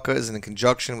Hadlaka is in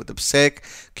conjunction with the Pesach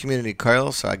Community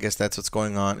Kollel, so I guess that's what's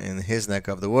going on in his neck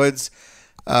of the woods.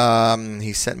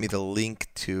 He sent me the link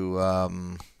to...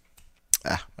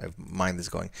 my mind is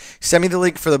going. He sent me the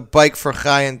link for the Bike for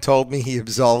Chai and told me he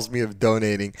absolves me of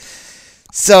donating.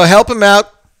 So help him out.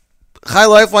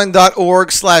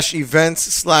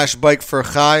 ChaiLifeline.org/events/Bike for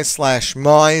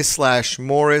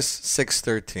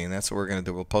Chai/my/Morris613. That's what we're going to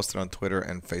do. We'll post it on Twitter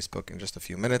and Facebook in just a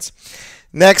few minutes.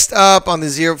 Next up on the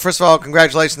zero. First of all,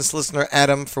 congratulations to listener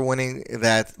Adam for winning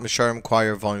that Mesharim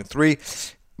Choir Volume 3.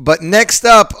 But next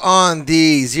up on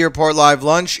the Zierport Live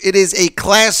Lunch, it is a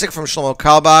classic from Shlomo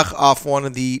Kalbach off one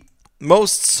of the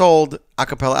most sold a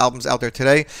cappella albums out there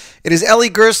today. It is Eli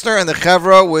Gerstner and the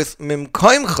Chevra with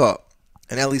Mimkoimcha.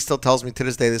 And Eli still tells me to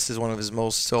this day this is one of his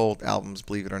most sold albums,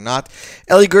 believe it or not.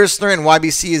 Eli Gerstner and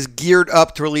YBC is geared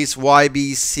up to release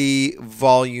YBC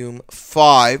Volume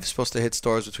 5. Supposed to hit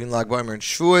stores between Lag BaOmer and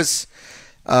Shavuos.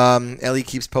 Ellie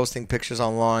keeps posting pictures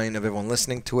online of everyone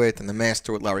listening to it and the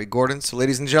master with Larry Gordon. So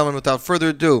ladies and gentlemen, without further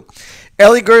ado,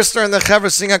 Eli Gerstner and the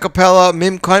Chevra sing a cappella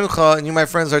Mim Kaimcha, and you, my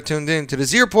friends, are tuned in to the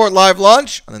Zierport Live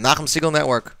Launch on the Nachum Segal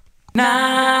Network.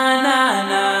 Na na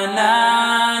na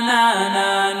na na na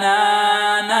na na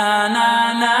na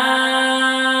na na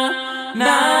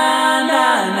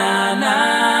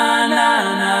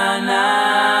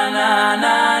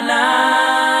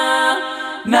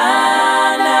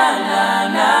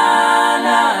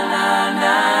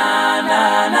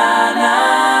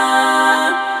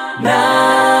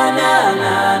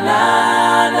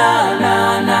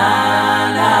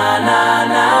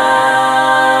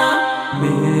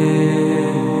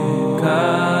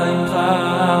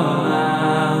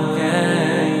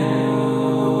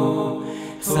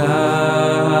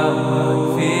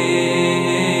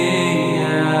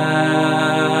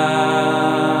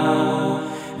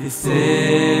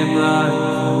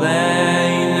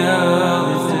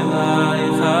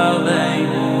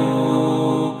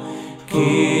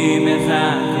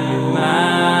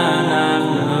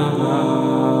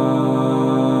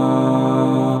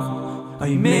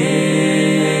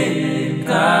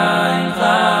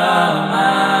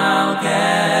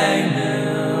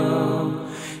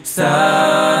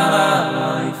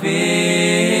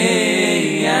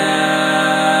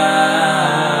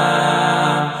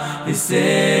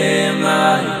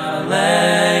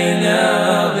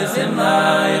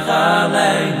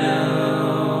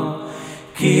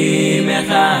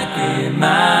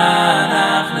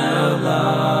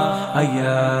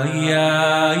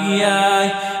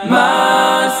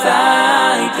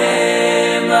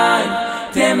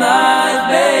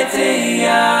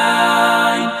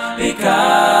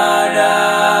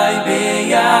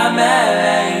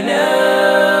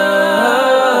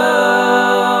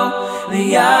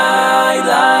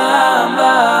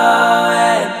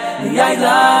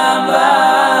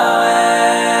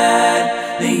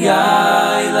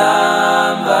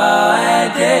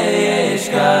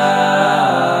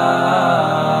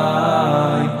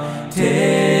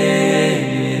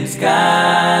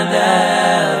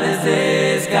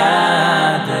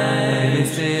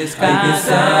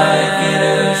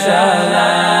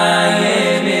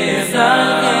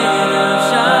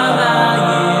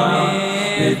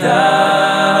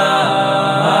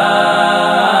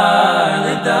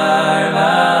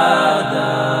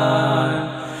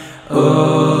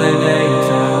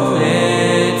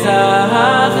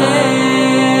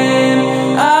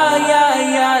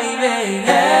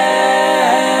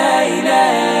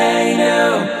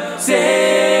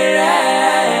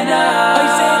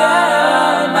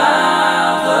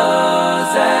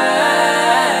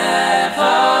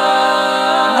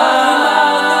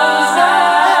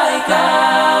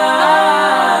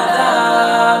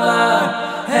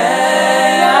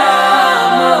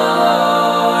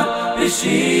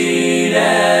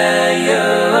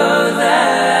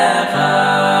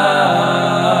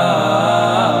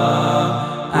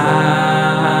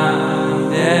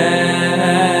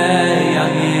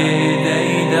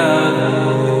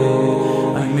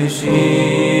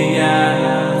She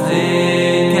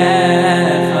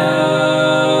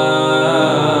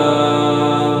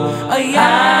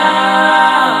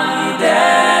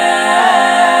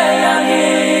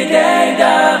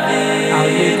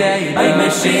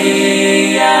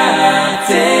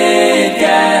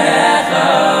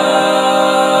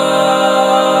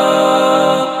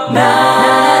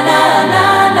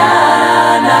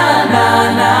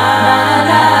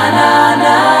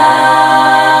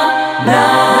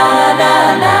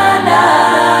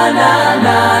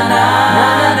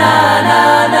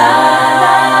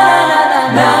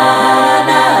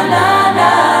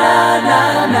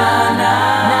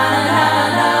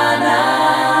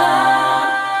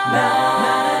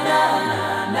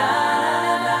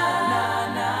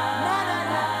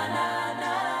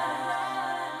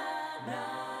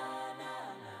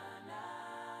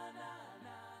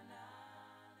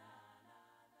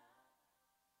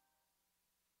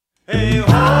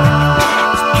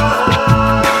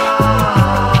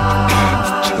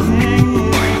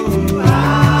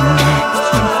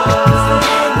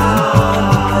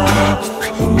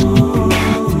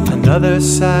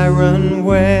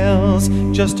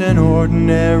an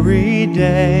ordinary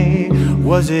day.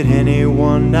 Was it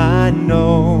anyone I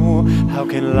know? How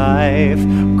can life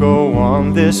go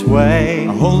on this way?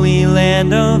 A holy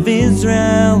land of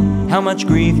Israel, how much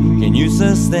grief can you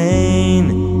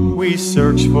sustain? We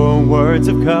search for words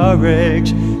of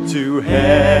courage to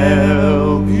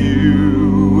help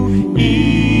you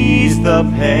ease the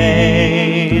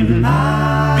pain.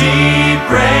 Be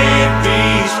brave,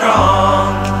 be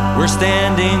strong. We're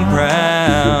standing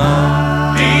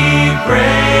proud. Be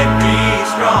brave, be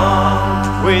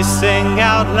strong. We sing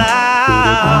out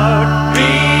loud.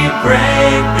 Be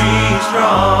brave, be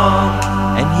strong.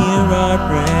 And hear our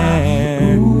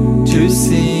prayer to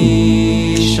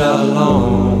see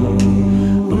shalom.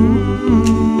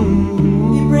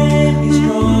 Be brave, be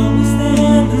strong. We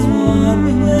stand as one.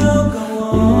 We will go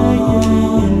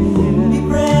on. Be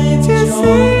brave, be strong.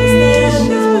 We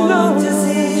stand as one to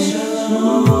see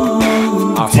shalom.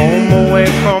 Our home away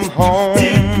from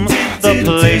home, the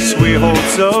place we hold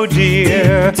so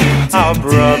dear. Our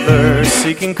brothers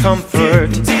seeking comfort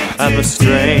and the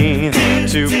strength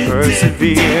to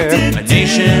persevere. A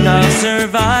nation of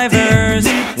survivors,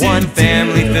 one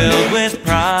family filled with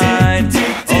pride.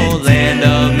 Oh, land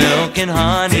of milk and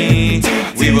honey,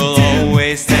 we will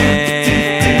always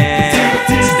stand.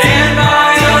 Stand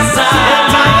by your side.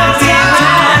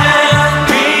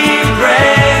 Be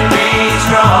brave, be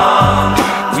strong.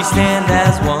 We stand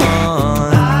as one.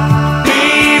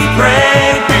 Be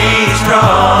brave, be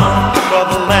strong. For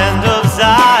the land of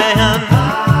Zion.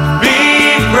 Be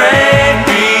brave,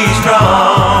 be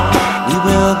strong. We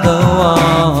will go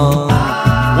on.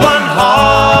 One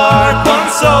heart, one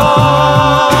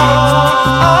soul.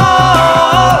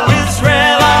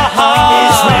 Israel, our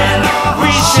heart.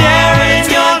 We share in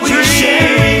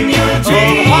your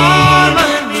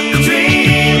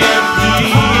dream of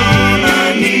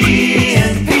harmony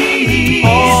and peace.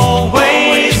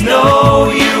 Always know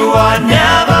you are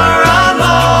never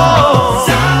alone.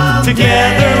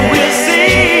 Together we'll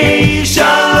see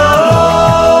shalom.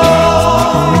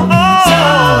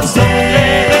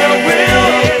 Someday there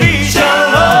will be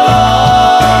shalom.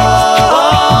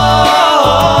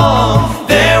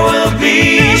 There will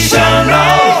be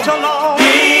shalom.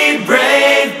 Be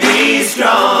brave, be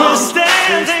strong. We're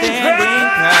standing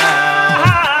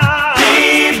proud.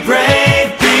 Be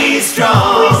brave, be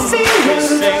strong. We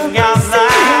sing out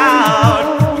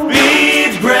loud.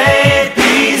 Be brave,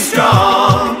 be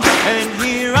strong. And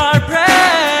hear our prayer.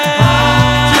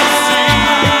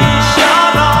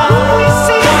 Shalom.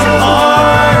 One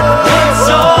heart, one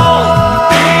soul.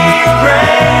 Be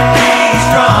brave, be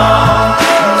strong.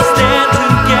 Stand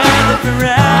together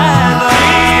forever. Be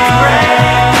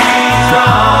brave, be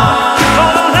strong. For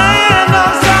the land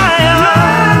of Zion.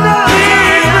 Be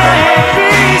brave,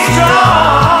 be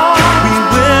strong. We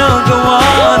will go on.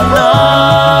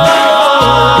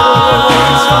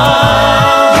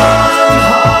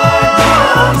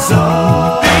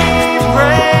 Be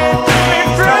brave, be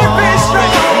brave, be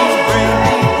strong. Be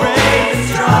brave, be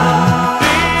strong.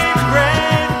 Be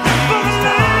brave, for the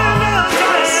land of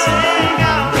Zion. Sing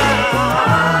out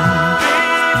loud. Be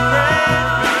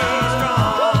brave, be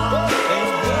strong. And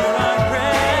hear our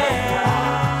prayer.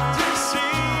 To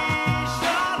see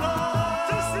shalom,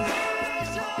 to see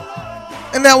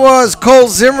shalom. And that was Kol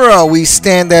Zimra, We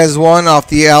Stand As One, off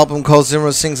the album. Kol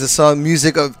Zimra sings the song,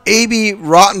 music of Aby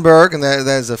Rottenberg, and that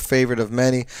is a favorite of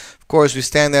many. Of course, We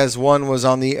Stand As One was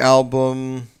on the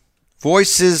album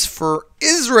Voices for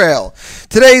Israel.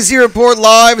 Today's Z Report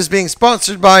Live is being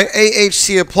sponsored by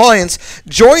AHC Appliance.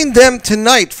 Join them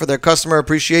tonight for their Customer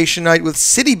Appreciation Night with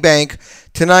Citibank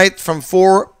tonight from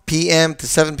 4 p.m. to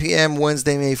 7 p.m.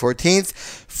 Wednesday, May 14th.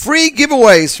 Free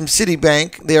giveaways from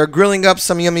Citibank. They are grilling up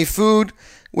some yummy food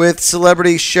with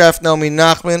celebrity chef Naomi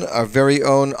Nachman, our very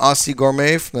own Aussie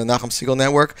gourmet from the Nachum Segal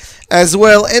Network. As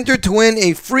well, enter to win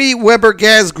a free Weber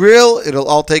gas grill. It'll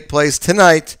all take place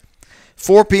tonight,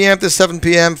 4 p.m. to 7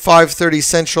 p.m., 530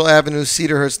 Central Avenue,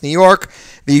 Cedarhurst, New York.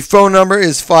 The phone number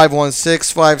is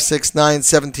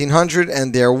 516-569-1700,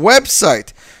 and their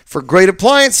website for great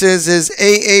appliances is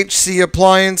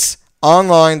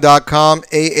ahcapplianceonline.com,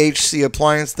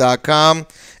 ahcappliance.com,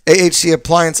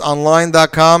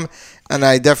 ahcapplianceonline.com. And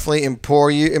I definitely implore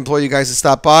you guys to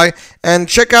stop by and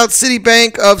check out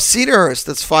Citibank of Cedarhurst.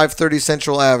 That's 530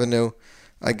 Central Avenue.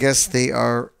 I guess they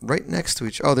are right next to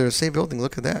each other. Oh, they're the same building.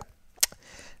 Look at that.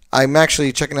 I'm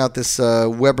actually checking out this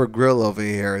Weber grill over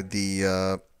here,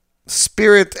 the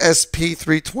Spirit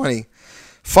SP320.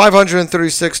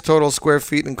 536 total square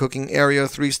feet in cooking area,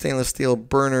 3 stainless steel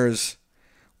burners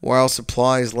while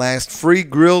supplies last. Free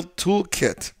grill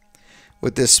toolkit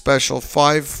with this special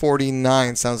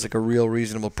 $549. Sounds like a real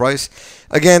reasonable price.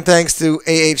 Again, thanks to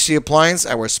AHC Appliance,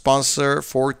 our sponsor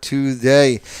for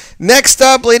today. Next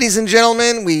up, ladies and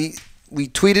gentlemen, we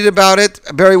tweeted about it.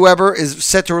 Barry Weber is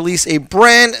set to release a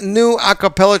brand new a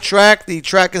cappella track. The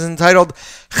track is entitled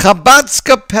Chabad's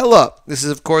Capella. This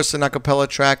is, of course, an a cappella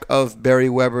track of Barry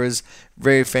Weber's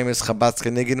very famous Chabad's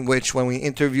Niggin, which when we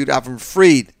interviewed Avram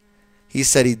Fried, he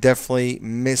said he definitely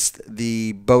missed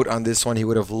the boat on this one. He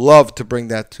would have loved to bring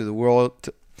that to the world.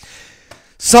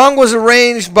 Song was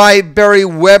arranged by Barry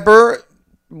Weber.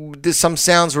 Some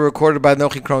sounds were recorded by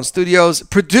Nochi Krohn Studios.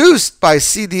 Produced by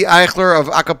C.D. Eichler of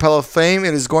Acapella fame.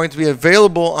 It is going to be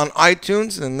available on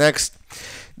iTunes in the next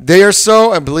day or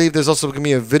so. I believe there's also going to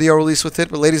be a video release with it.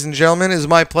 But ladies and gentlemen, it is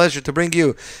my pleasure to bring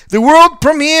you the world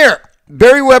premiere,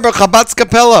 Barry Weber, Chabad's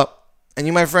Capella. And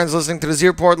you, my friends, listening to the Z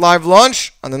Report live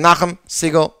launch on the Nachum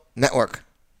Segal Network.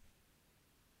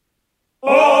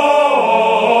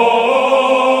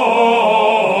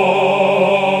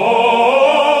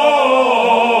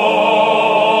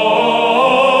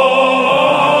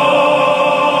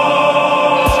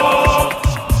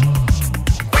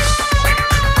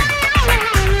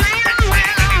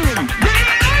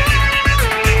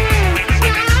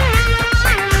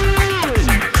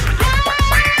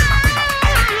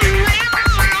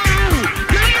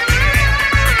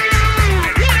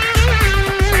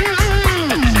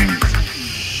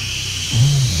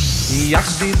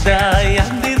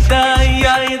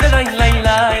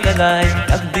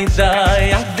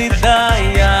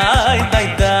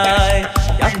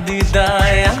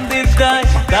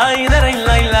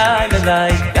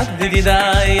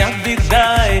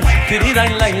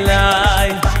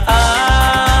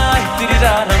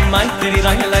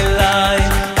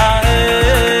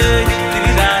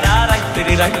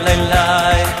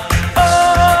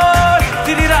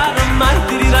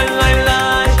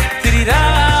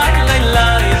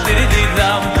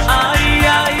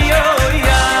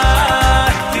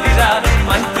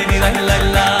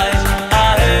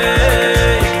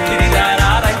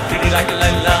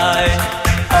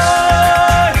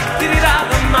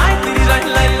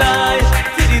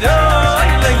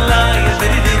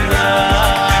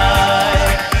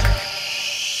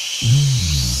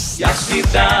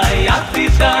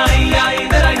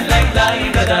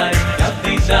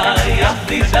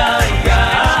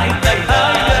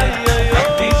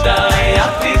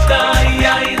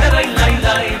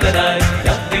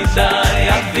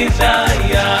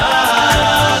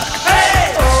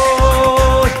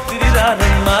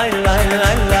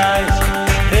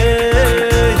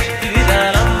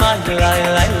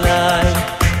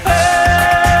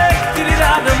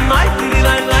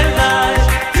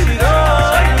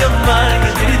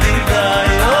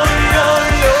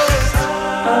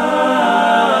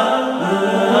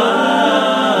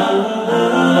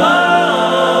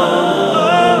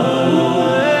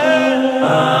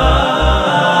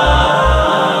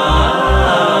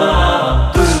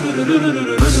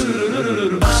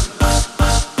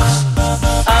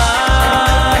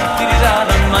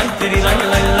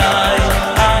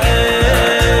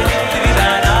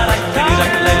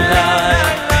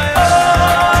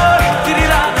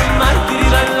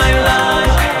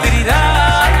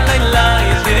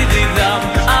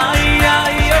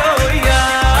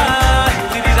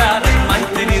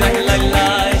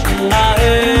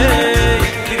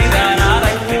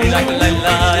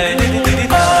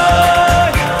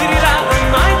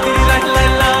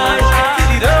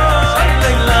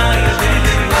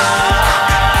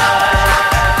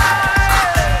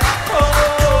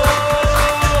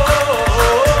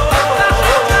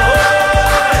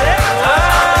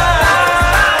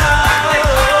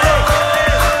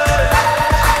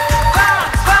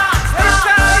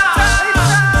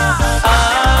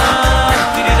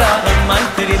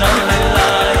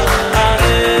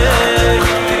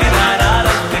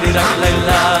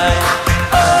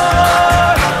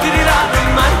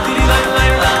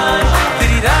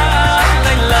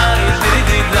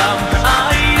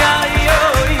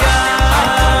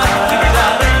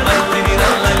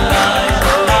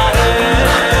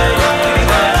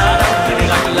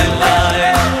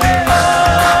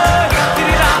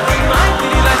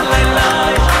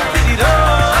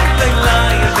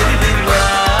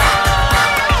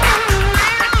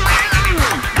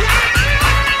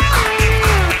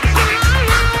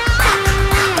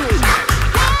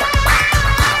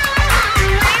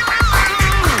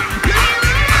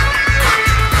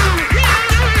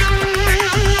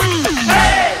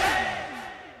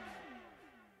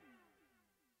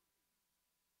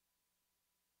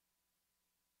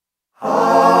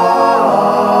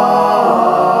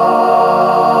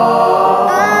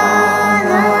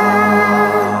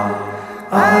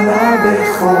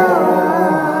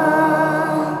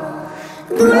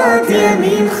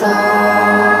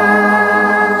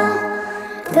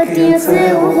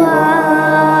 תרצה רוחה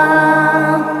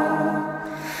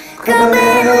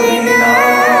קבל רינת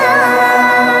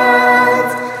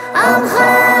עמך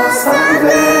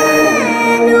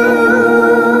סבנו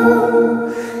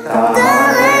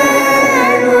תרנו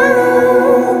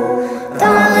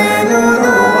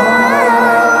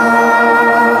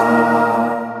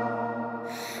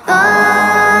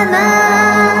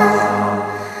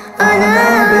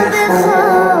אנא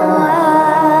בכוח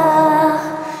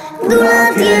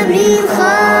גדולת ימינך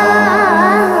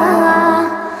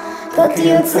לא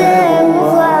תרצה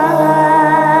רוחה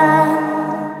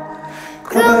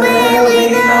קבל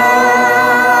רינת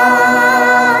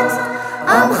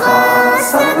עמך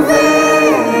סבנו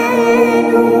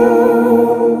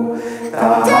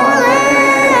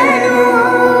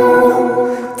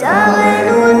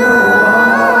תרנו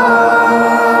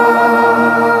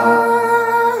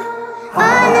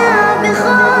אנא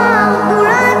בכוח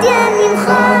גדולת ימינך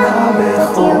לא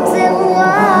תרצה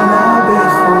רוחה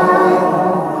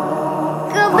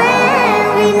קבל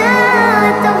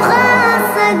רינת עמך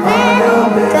סבנו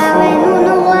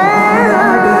תרנו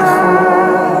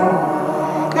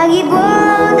הגיבור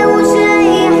דרוש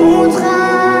ליחמותך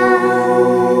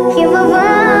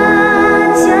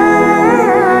כבבת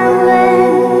שרת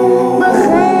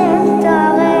בכם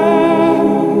תרן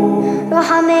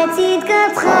רחמי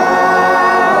צדקתך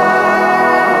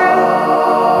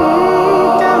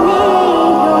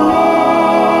תמיד גומר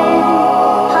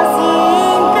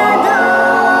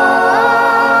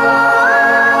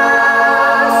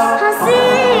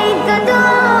חסין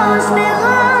קדוש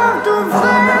ברוב טובך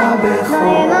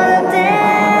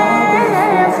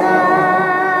נאמרתך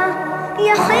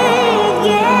יחיד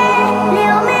גאה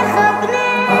לאומך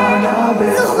פנה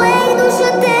זוכרי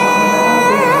קדושתך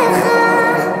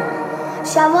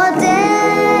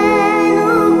שברתנו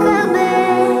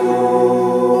קבל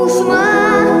ושמע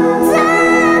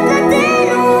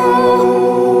צעקתנו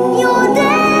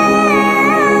יודע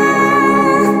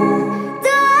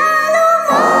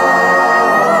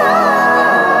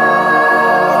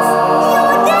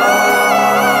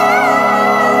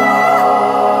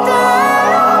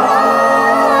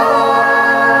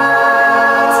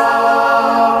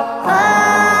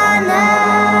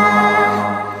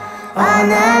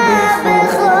אנא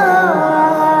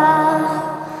בכוח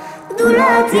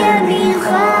גדולת ימינך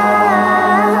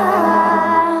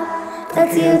לא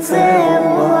תרצה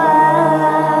רוחה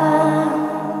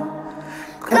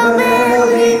קבל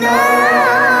רינת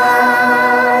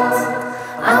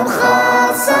עמך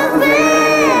סבנו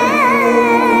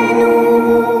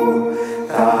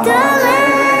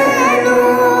תרנו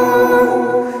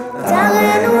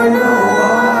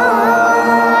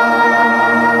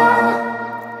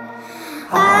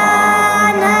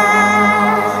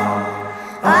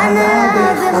אנא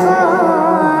בכוח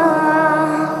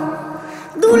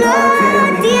גדולת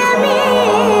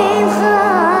ימינך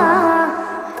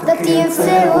לא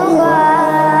תרצה רוחה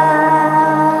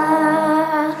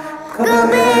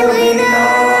קבל רינת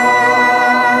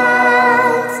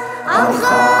עמך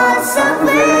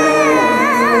סבנו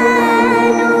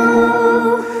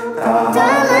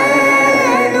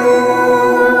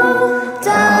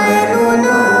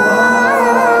תרנו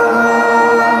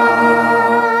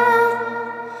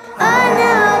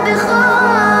אנא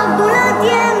בכוח גדולת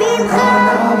ימינך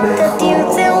לא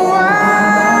תרצה רוחה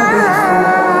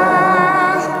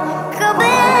קבל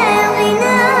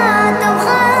רינת עמך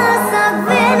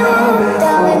סבנו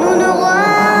תרנו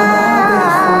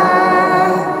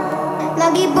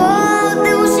לגיבור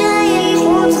דרוש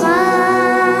ליחמותך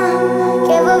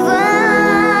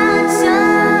כבבת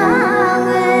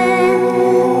שרת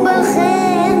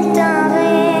בכם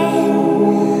תרן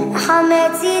רחמי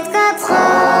צדקתך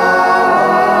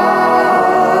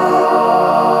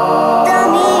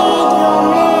תמיד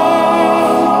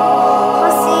גומר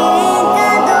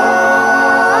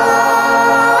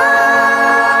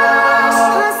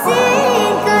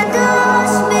חסין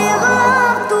קדוש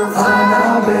ברוב טובך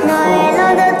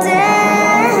נאה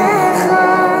לדתך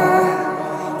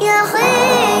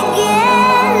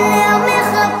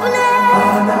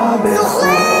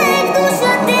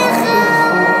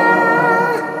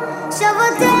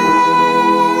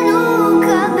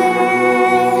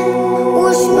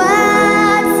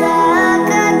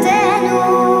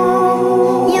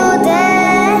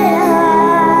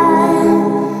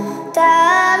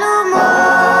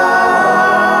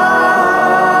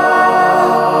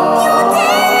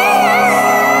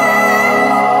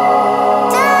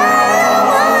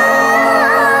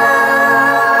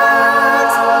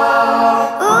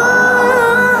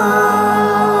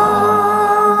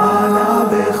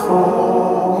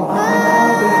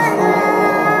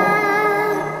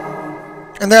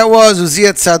And that was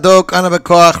Uziat Sadok, Ana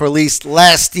Bekoach, released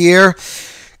last year.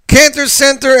 Cantor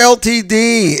Center Ltd.,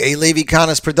 a Levi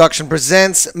Kanas production,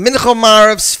 presents Mincha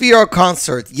Marav Sphero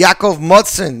Concert. Yaakov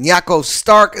Motzen, Yaakov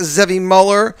Stark, Zevi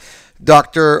Muller,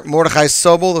 Dr. Mordechai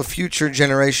Sobel, the future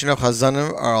generation of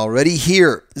Hazanim are already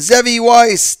here. Zevi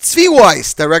Weiss, Tzvi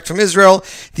Weiss, direct from Israel.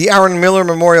 The Aaron Miller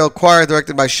Memorial Choir,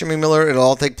 directed by Shimmy Miller. It'll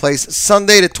all take place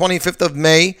Sunday, the 25th of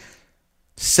May,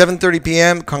 7:30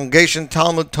 p.m., Congregation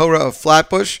Talmud Torah of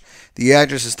Flatbush. The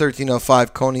address is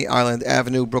 1305 Coney Island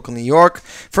Avenue, Brooklyn, New York.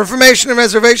 For information and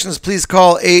reservations, please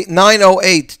call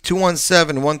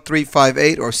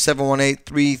 908-217-1358 or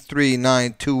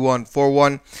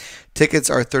 718-339-2141. Tickets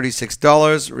are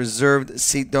 $36. Reserved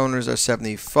seat donors are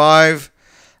 $75.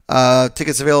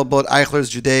 Tickets available at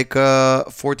Eichler's Judaica,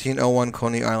 1401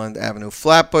 Coney Island Avenue,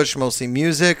 Flatbush. Mostly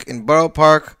music in Borough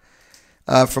Park.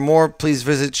 For more, please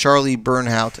visit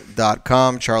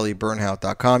charliebernhout.com,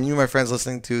 charliebernhout.com. You, my friends,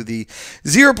 listening to the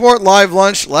Z Report Live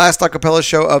Lunch, last a cappella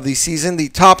show of the season. The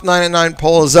top 9 at 9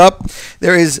 poll is up.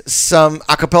 There is some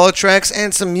a cappella tracks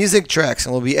and some music tracks,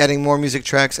 and we'll be adding more music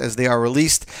tracks as they are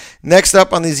released. Next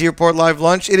up on the Z Report Live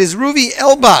Lunch, it is Ruvi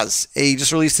Elbaz. He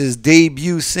just released his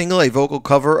debut single, a vocal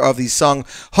cover of the song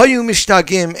Hayu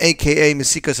Mishtagim, a.k.a.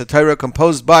 Mesika Satira,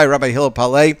 composed by Rabbi Hillel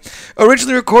Paleh,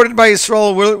 originally recorded by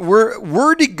Yisrael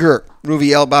Werdiger.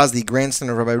 Ruvi Elbaz, the grandson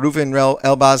of Rabbi Reuven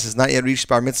Elbaz, has not yet reached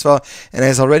bar mitzvah and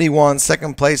has already won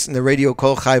second place in the Radio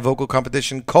Kol Chai vocal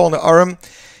competition Kol Na'arim.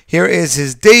 Here is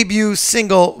his debut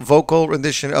single vocal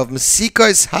rendition of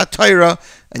Mesika's HaTorah.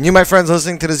 And you, my friends,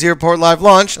 listening to the Z Report Live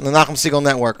Launch on the Nachum Segal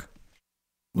Network.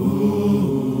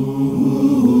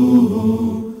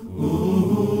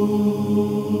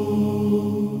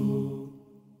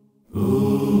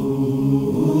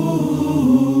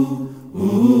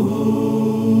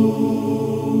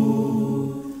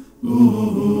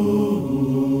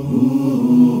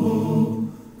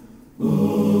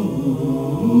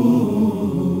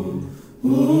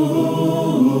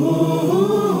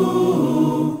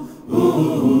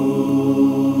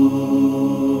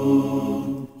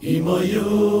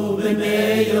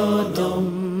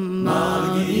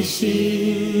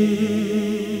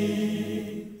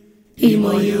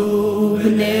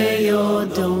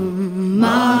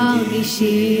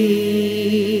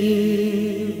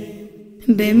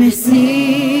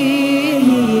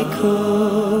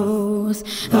 Bemesicos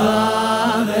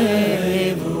varevus,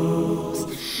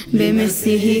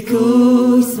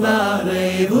 Bemesicos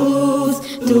varevus,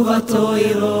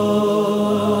 Tuvatoiro,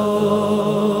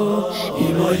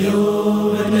 Imoyu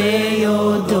bnei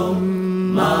Odom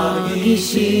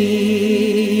margishim,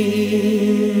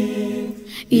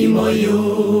 Imoyu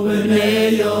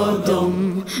bnei Odom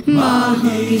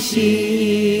margishim,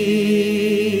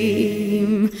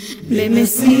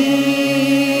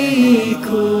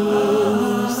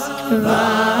 Bemesicos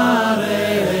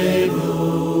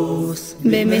varevus,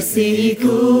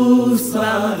 Bemesicos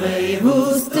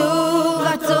varevus,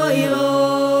 Tuvatoiro,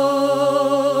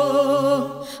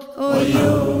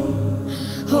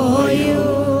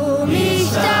 Oyu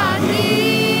mishtagin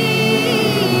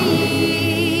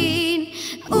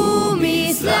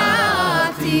umislatim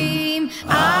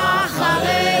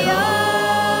achareyo,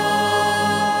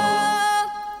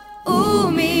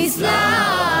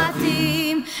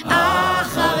 umislatim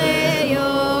achareyo,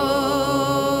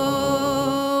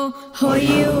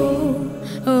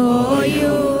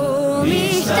 Oyu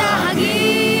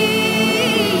mishtagin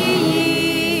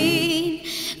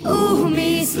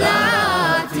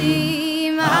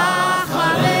umislatim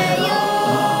achareyo,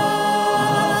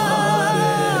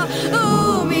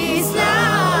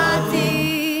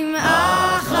 umislatim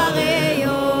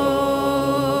achareyo,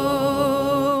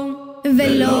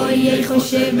 velo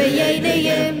yechoshe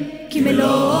beyedeyem ki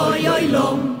melo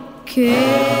yoylom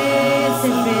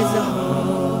kesef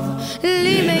ezahov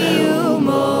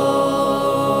limeyumo.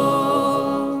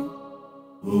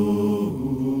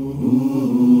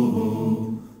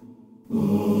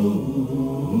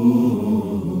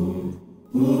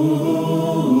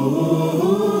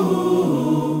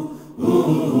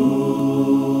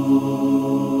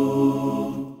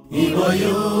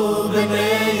 Imoyu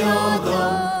bnei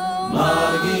Odom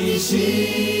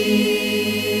margishim,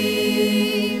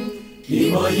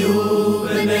 Imoyu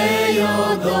bnei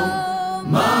Odom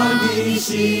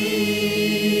margishim,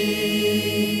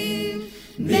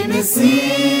 Bemesicos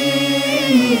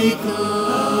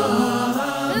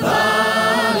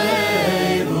varevus,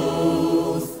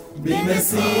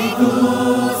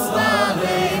 Bemesicos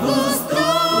varevus,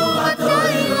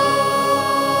 Tuvatoiro,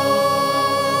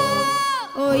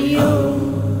 Oyu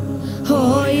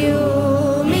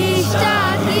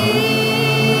mishtagin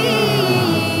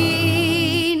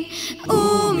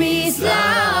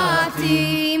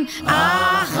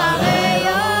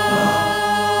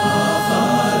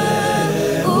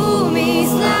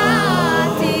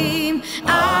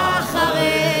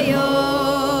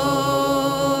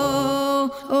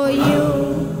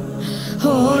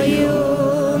hoyu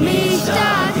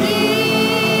mishtakin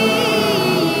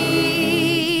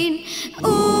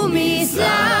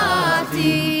umislatim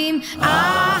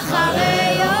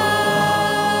achareyo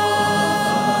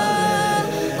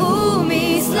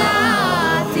umislatim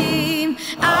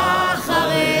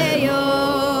achareyo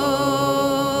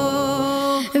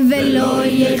velo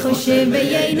yechoshev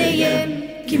v'yeineyem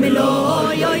ki melo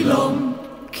yoylom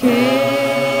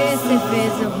kesef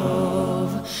vezehov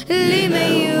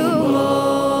limayumo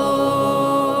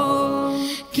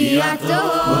ki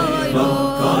atoybo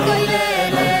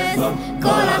koileles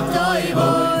kol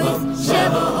atoybos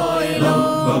shebo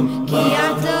oylom ki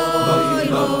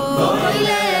atoybo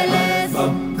koileles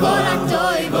kol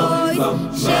atoybos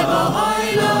shebo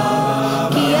oylom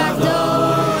ki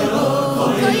atoybo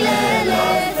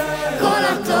koileles kol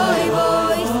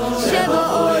atoybos shebo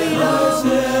oylom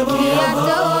ki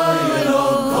atoybo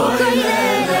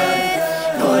koileles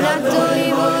kol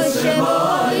atoybos shebo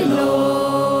oylom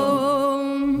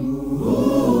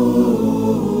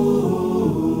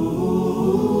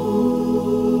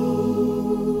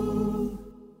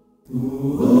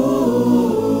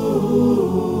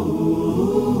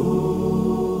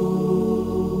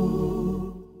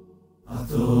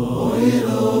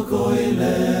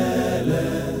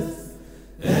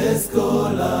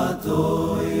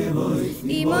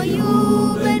אם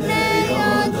היו בני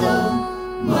אדם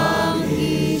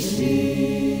מרגישים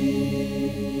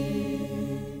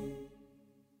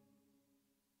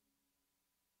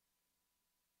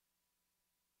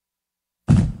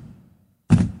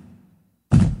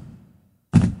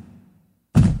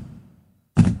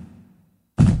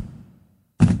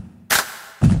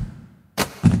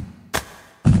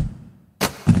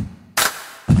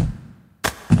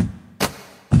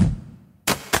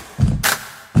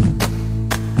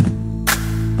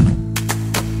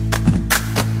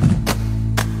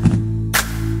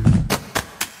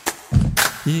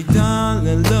יגדל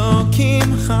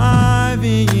אלוקים חי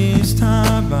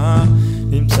וישתבח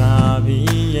נמצא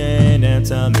ויין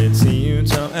את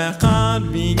המציאותו אחד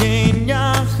ויין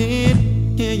יחיד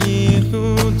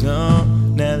כייחודו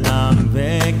נעלם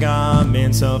וגם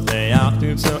אין סוף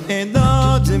לאחדותו אין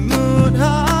לו דמות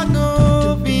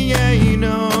הגוף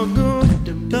ויינו גוף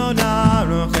לא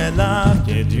נערוך אליו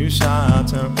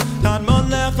קדושתו קדמון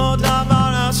לכל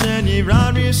דבר אשר נברא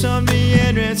ראשון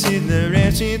ויין ראשית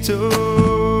לראשיתו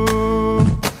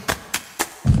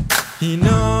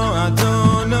הינו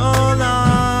אדון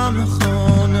עולם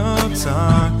לכל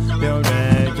נוצר יורא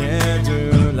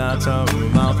גדולתו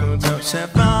ומלכותו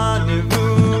שפע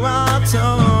נבואתו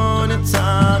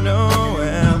נתנו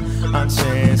אל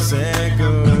אנשי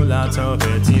סגולתו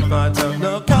ותפארתו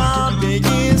לא קם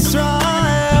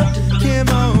בישראל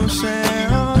כמו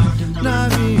שעוד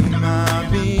נביא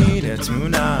מעביד את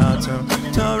תמונתו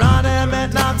תורת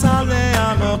אמת נתן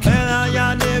לעמו כן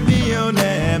היה נביאו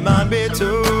נאמן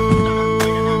ביתו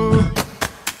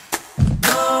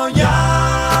לא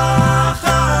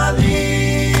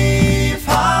יחליף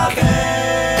הקהל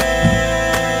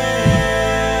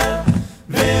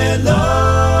ולא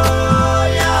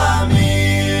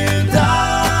ימיר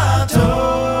דעתו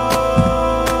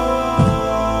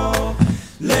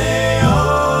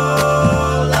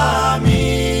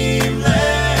לעולמים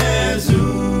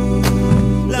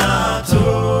לזולתו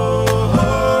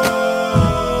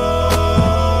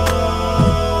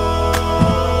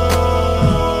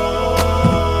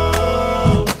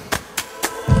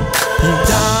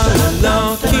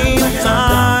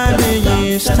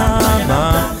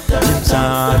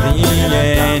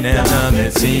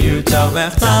מציאותו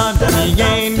אחד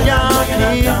ויין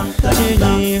יחיד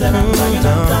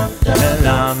כייחודו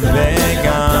נעלם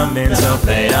וגם אין סוף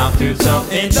לאחדותו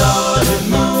אין לו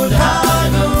דמות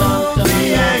הגוף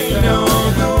ויינו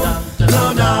גוף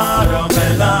לא נערוך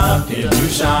אליו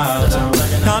קדושתו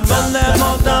קדמון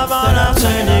לכל דבר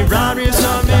אשר נברא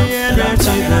ראשון ויין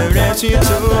ראשית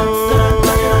לראשיתו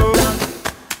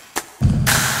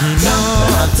הינו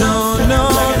אדון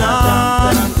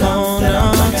עולם לכל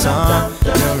נוצר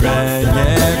יורא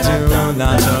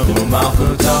גדולתו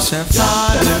ומלכותו שפע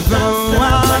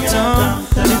נבואתו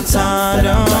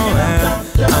נתנו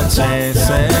אל אנשי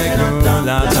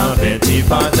סגולתו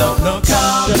ותפארתו לא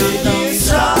קם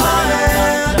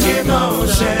בישראל כמו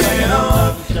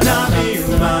שעוד נביא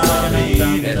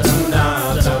ומעביד את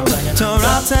תמונתו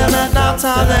תורת אמת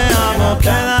נתן לעמו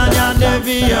כן היה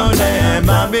נביאו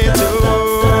נאמן ביתו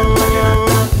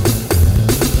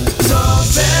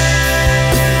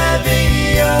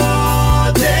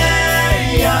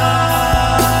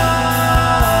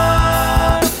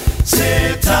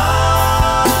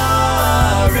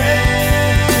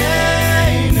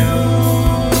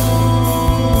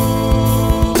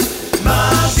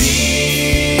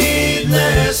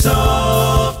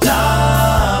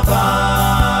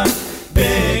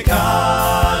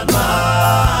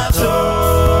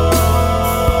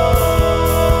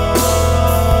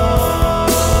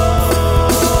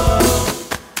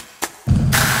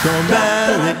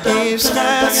ולאיש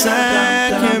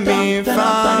חסד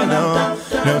כמפענו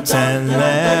נותן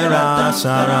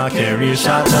לרשע רק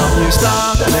ירישתו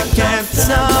לשלוח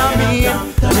לקצרים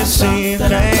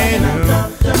משיחנו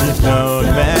לפנות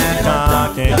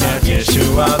בחקק את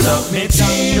ישועתו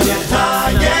מתים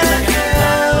יחייל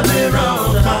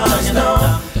ברוך חסדו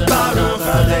ברוך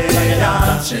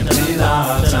הדיין של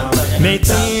תהילתו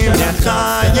מתים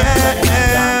יחייל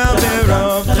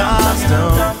ברוך חסדו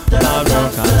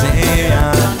ברוך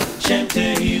הדיין של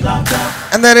תהילתו.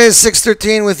 And that is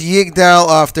 613 with Yigdal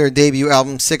off their debut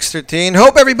album 613.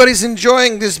 Hope everybody's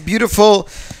enjoying this beautiful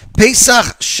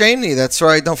Pesach Sheni. That's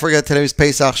right. Don't forget today's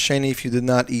Pesach Sheni. If you did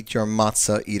not eat your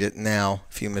matzah, eat it now.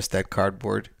 If you missed that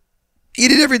cardboard,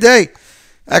 eat it every day.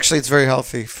 Actually, it's very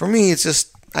healthy. For me, it's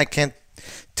just I can't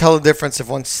tell the difference if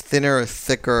one's thinner or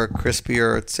thicker or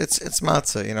crispier. It's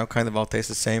matzah, you know, kind of all tastes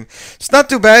the same. It's not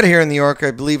too bad here in New York.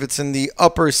 I believe it's in the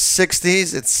upper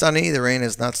 60s. It's sunny. The rain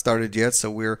has not started yet,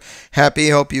 so we're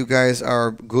happy. Hope you guys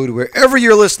are good wherever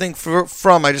you're listening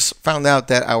from. I just found out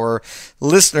that our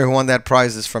listener who won that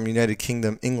prize is from United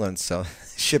Kingdom, England, so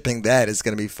shipping that is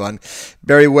going to be fun.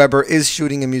 Barry Weber is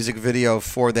shooting a music video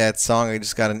for that song. I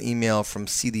just got an email from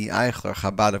C.D. Eichler,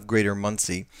 Chabad of Greater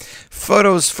Muncie.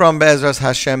 Photos from Be'ezras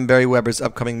Hashem, Barry Weber's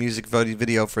upcoming music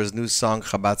video for his new song,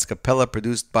 Chabad's Capella,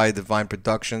 produced by Divine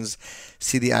Productions.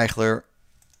 C.D. Eichler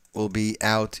will be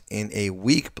out in a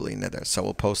week, so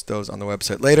we'll post those on the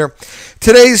website later.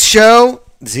 Today's show,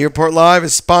 Z Report Live,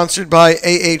 is sponsored by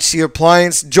AHC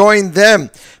Appliance. Join them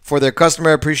for their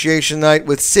Customer Appreciation Night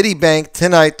with Citibank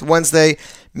tonight, Wednesday,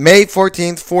 May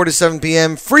 14th, 4 to 7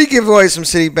 p.m. Free giveaways from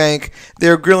Citibank.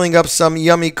 They're grilling up some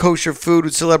yummy kosher food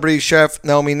with celebrity chef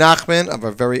Naomi Nachman of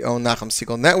our very own Nachum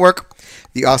Segal Network,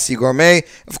 the Aussie Gourmet.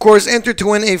 Of course, enter to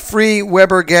win a free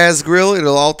Weber gas grill.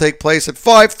 It'll all take place at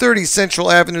 530 Central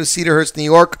Avenue, Cedarhurst, New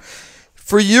York.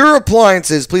 For your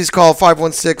appliances, please call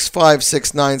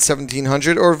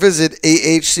 516-569-1700 or visit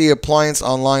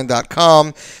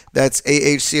ahcapplianceonline.com. That's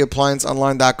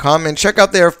ahcapplianceonline.com. And check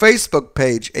out their Facebook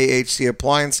page, AHC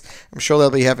Appliance. I'm sure they'll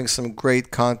be having some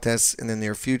great contests in the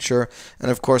near future.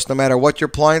 And of course, no matter what your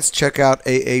appliance, check out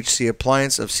AHC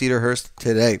Appliance of Cedarhurst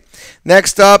today.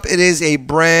 Next up, it is a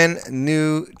brand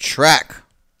new track.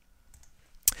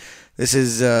 This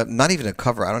is not even a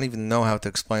cover. I don't even know how to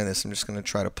explain this. I'm just going to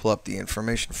try to pull up the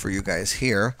information for you guys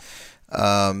here.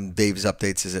 Dave's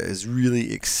Updates is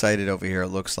really excited over here, it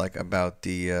looks like, about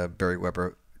the Barry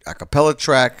Weber a cappella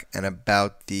track and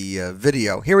about the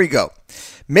video. Here we go.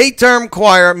 Meitarm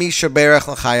Choir Misha Berach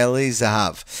L'Chayali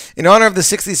Zahav. In honor of the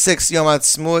 66th Yom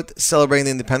HaTzmaut, celebrating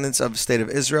the independence of the State of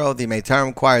Israel, the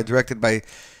Meitarm Choir, directed by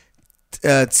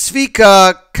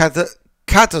Tzvika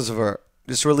Katozver,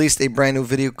 just released a brand new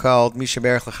video called Misha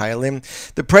Berach L'Chayalim.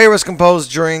 The prayer was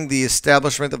composed during the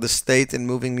establishment of the state and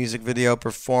moving music video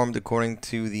performed according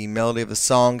to the melody of the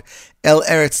song El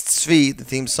Eretz Tzvi. The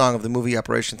theme song of the movie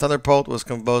Operation Thunderbolt was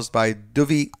composed by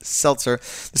Duvi Seltzer.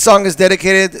 The song is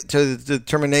dedicated to the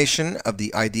determination of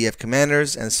the IDF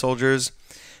commanders and soldiers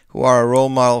who are a role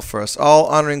model for us all,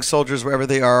 honoring soldiers wherever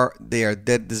they are.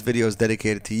 This video is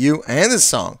dedicated to you and this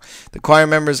song. The choir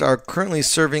members are currently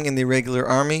serving in the regular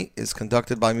army. It's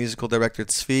conducted by musical director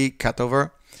Tzvi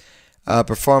Katover.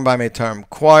 Performed by Meitarm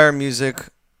Choir. Music,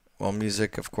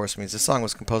 of course, means the song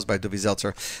was composed by Duvi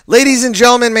Zeltzer. Ladies and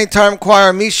gentlemen, Meitarm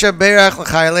Choir, Misha Berach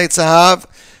L'Chayalei Tzahav,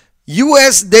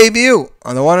 U.S. debut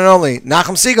on the one and only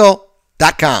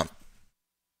NachumSegal.com.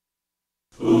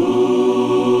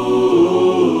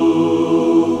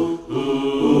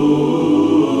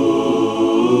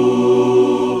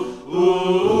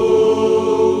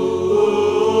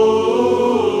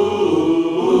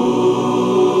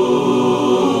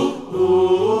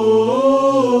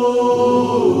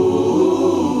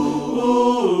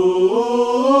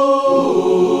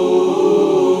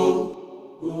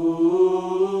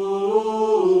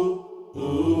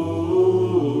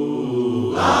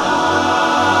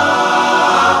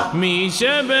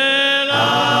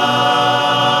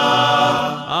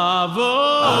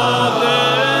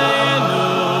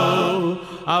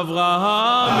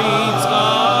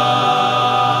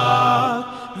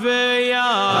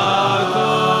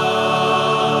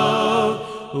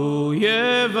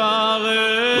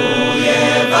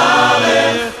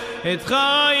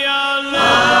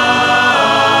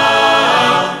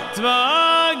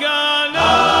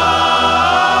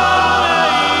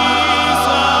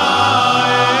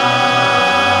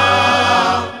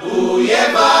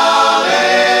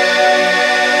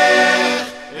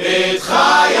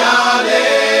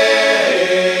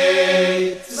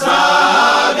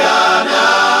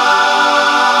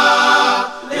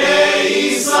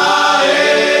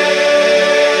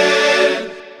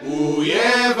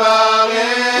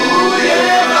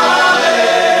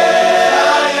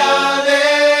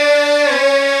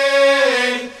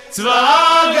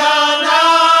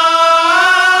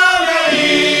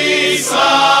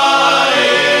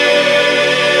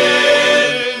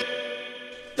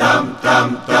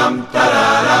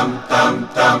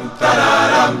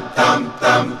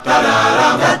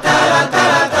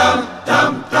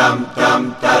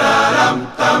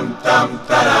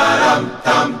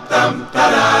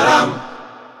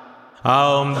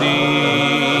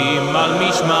 העומדים על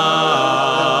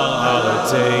משמר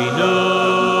ארצנו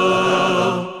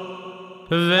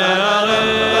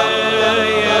וערי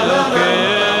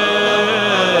אלוקינו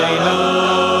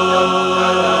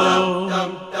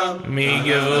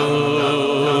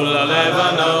מגבול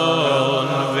הלבנון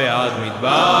ועד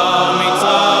מדבר מצרים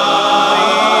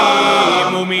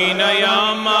ומן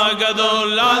הים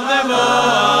הגדול עד לבוא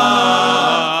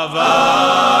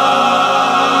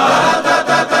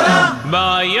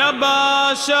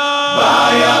ביבשה,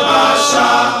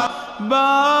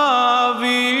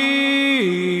 באוויר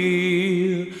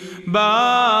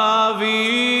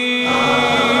ובים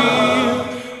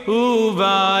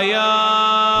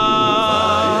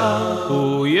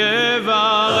הוא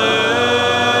יברך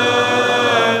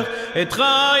את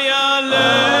חיילי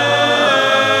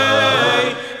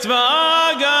צבא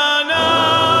ההגנה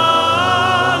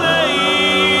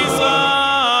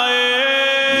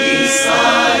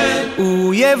לישראל.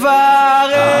 הוא יברך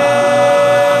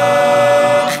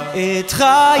את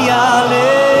חיילי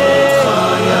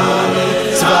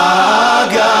צבא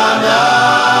ההגנה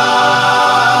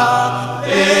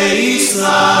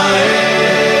לישראל.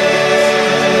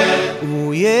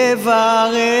 הוא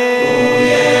יברך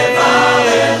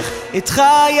את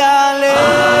חיילי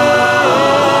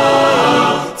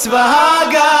צבא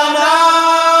ההגנה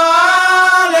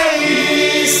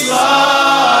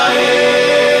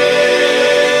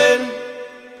לישראל.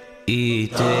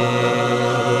 ייתן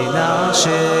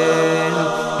השם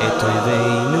את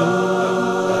אויבינו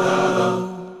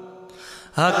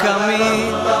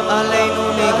הקמים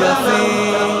עלינו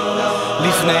ניגפים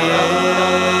לפניהם.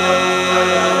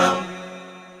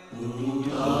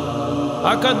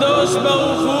 הקדוש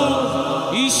ברוך הוא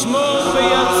ישמור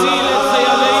ויציל את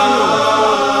חיילינו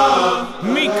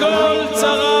מכל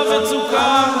צרה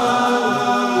וצוקה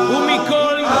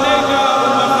ומכל נגע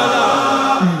ומחלה,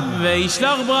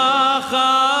 וישלח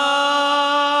ברכה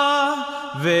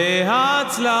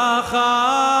והצלחה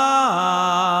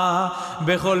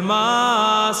בכל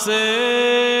מעשה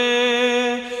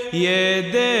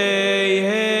ידיהם.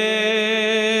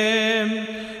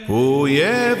 הוא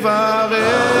יברך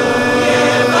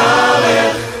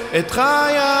את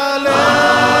חיילי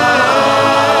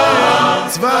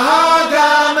צבא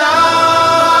ההגנה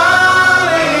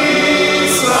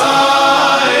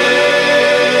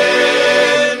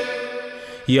לישראל.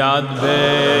 יד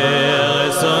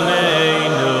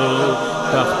ברצוננו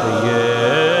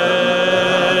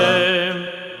תחתיהם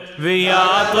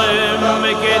ויעטרם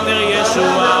בכתר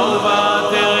ישועה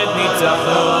ובעטרת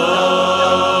ניצחון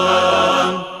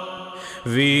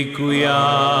ויקוים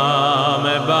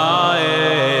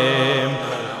בהם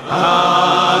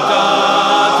הכתוב,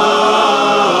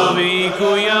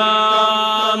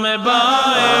 ויקוים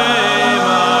בהם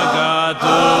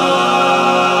הכתוב,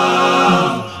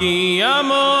 כי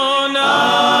עמוני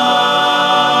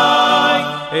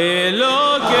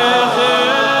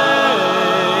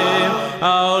אלוקיכם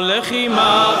ההולך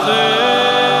עמכם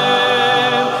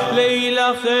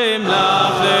להילחם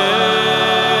לכם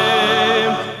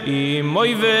עם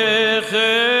אויביכם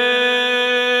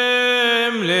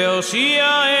להושיע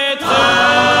אתכם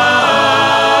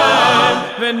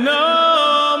ונאמר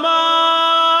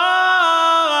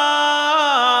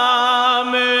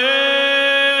אמן.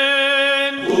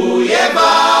 הוא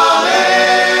יברך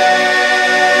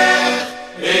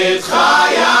את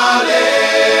חיילי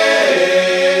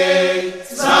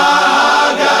צבא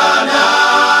ההגנה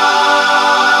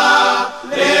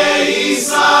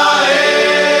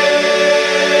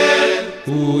לישראל.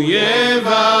 הוא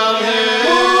יברך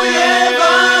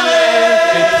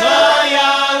את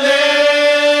חיילי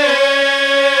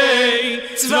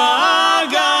צבא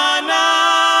ההגנה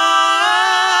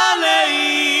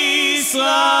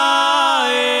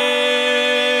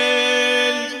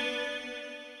לישראל.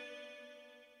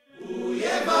 הוא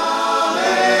יברך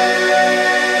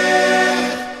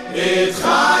את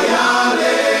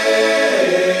חיילי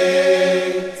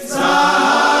צבא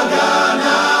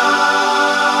ההגנה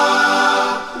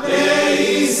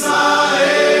לישראל.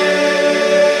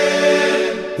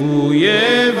 הוא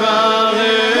יברך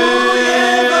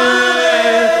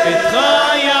את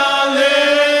חיילי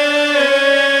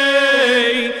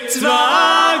צבא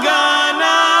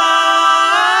ההגנה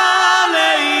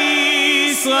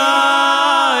לישראל.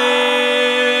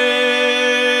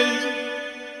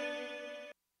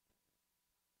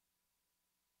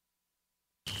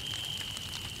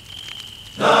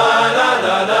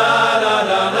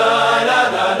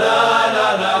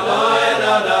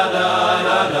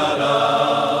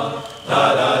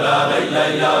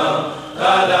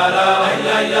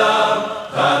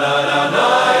 La la la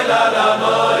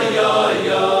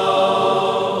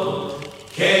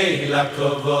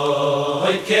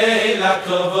keila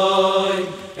kovoy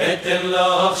eten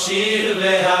loch shir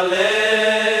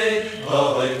lehalei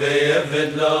oy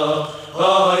ve'eved loch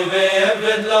oy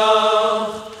ve'eved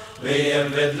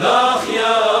loch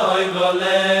yoy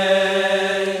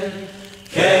volei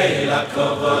keila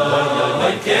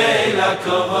kovoy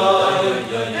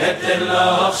eten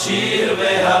loch shir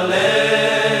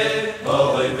lehalei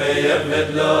oy ve'eved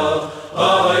loch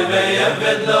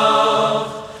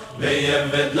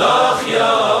Ve'eved loch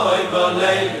yoy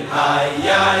volei ay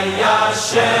ay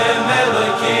Hashem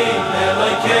Elokim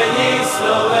Elokei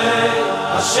Yisroel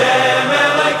Hashem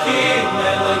Elokim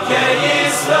Elokei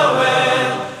Yisroel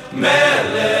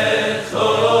Melech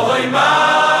oy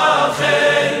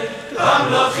malchei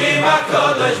Hamlochim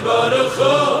HaKadosh Baruch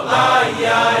Hu ay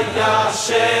ay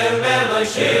Hashem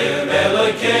Elokim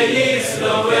Elokei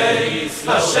Yisroel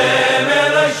Hashem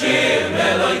Elokim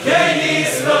Elokei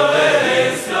Yisroel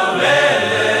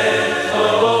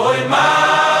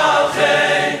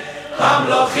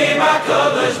Hamlochim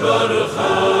HaKadosh Baruch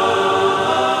Hu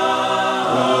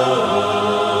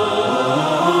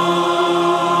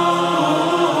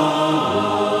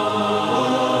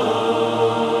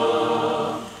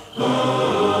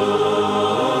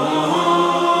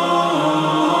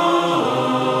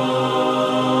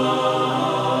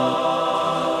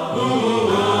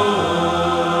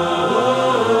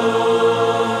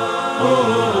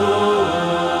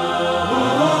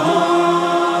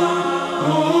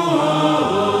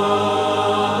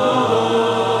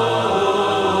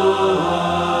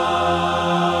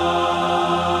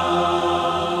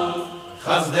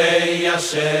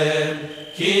Hashem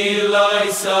ki lo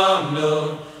isamnu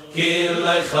ki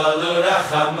lo chalu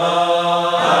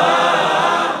rachamah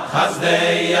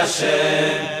Chazdei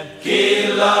Hashem ki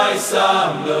lo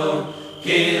isamnu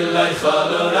ki lo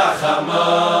chalu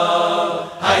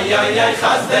rachamah ay ay ay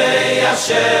Chazdei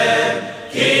Hashem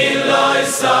ki lo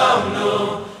isamnu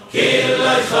ki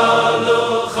lo chalu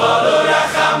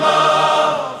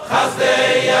rachamah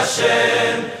Chazdei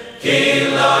Hashem ki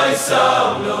lo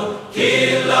isamnu ki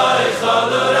lo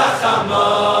chalu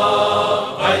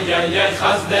rachamah ay ay ay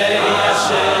Chazdei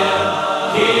Hashem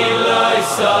ki lo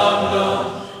isamnu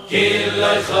ki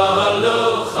lo chalu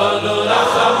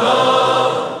rachamah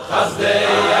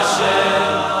Chazdei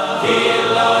Hashem ki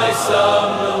lo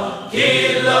isamnu ki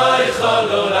lo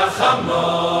chalu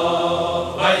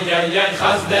rachamah ay ay ay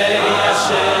Chazdei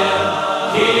Hashem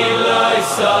ki lo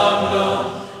isamnu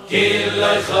ki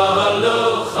lo chalu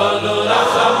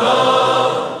rachamah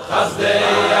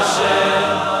Chazdei Hashem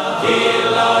ki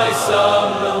lo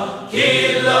isamnu ki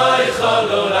lo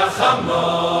chalu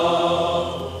rachamah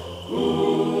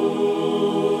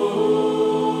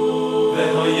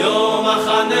ve'hoyom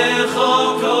achanecho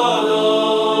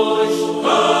kadosh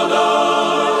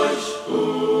kadosh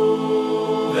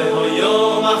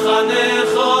ve'hoyom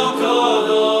achanecho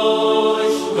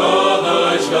kadosh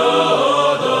kadosh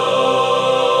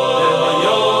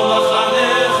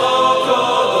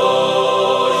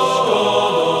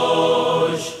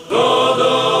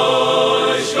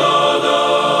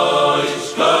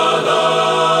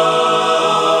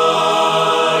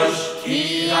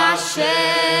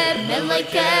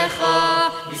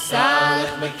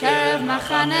בקרב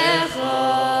מחנך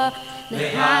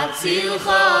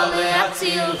להצילך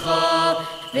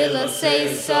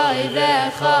ולעשי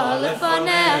סויבך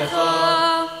לפניך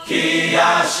כי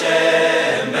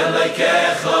השם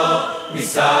אלוהיך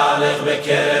מסלך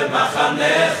בקרב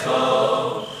מחנך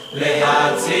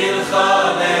להצילך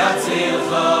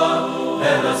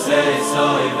ולעשי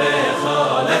סויבך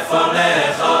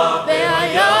לפניך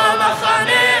והיום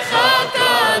מחנך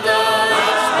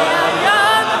קדוש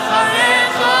והיום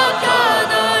מחנך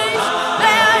קדוש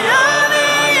והיום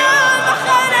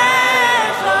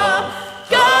מחנך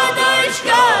קדוש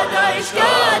קדוש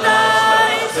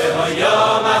קדוש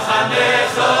והיום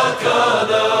מחנך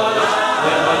קדוש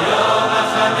והיום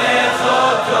מחנך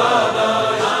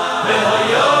קדוש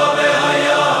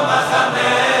והיום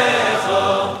מחנך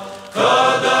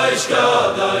קדוש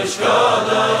קדוש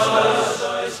קדוש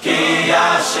כי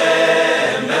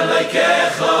השם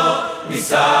אלוהיך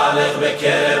מסלך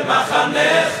בקרב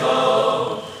מחנך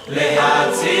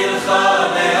להצילך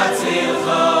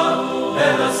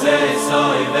ולעשי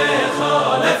סויבך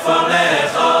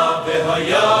לפניך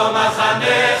והיום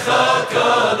מחנך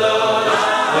קדוש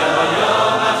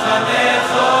והיום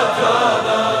מחנך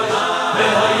קדוש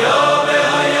והיום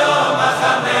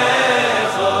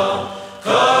מחנך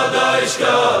קדוש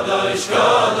קדוש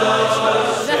קדוש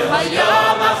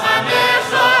והיום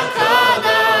מחנך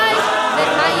קדוש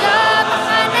והיום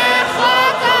מחנך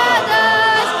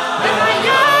קדוש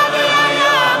והיום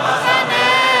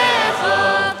מחנך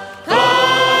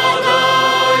קדוש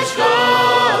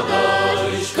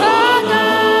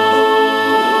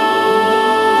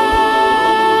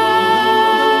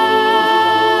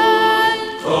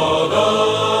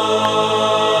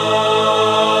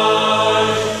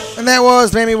And that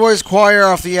was Mammy Boys Choir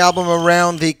off the album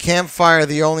Around the Campfire,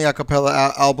 the only a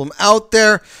cappella album out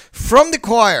there from the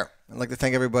choir. I'd like to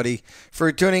thank everybody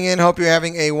for tuning in. Hope you're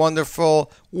having a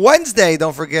wonderful Wednesday.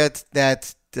 Don't forget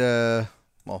that,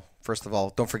 well, first of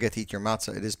all, don't forget to eat your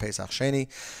matzah. It is Pesach Sheni.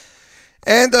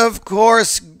 And, of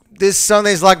course, this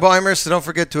Sunday's Lag BaOmer, so don't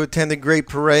forget to attend the great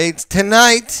parades.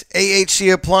 Tonight,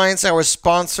 AHC Appliance, our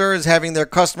sponsor, is having their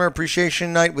Customer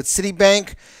Appreciation Night with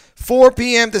Citibank. 4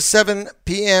 p.m. to 7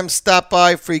 p.m. Stop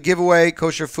by, free giveaway,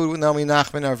 kosher food with Naomi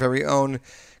Nachman, our very own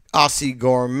Aussie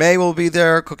Gourmet will be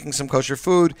there, cooking some kosher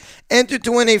food. Enter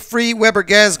to win a free Weber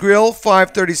Gas Grill,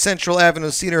 530 Central Avenue,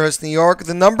 Cedarhurst, New York.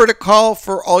 The number to call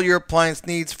for all your appliance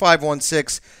needs,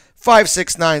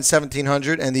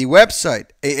 516-569-1700. And the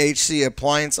website,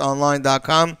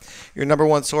 ahcapplianceonline.com, your number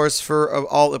one source for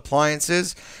all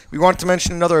appliances. We want to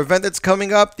mention another event that's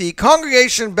coming up. The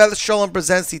Congregation Beth Shalom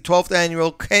presents the 12th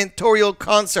Annual Cantorial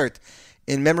Concert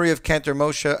in memory of Cantor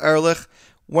Moshe Ehrlich.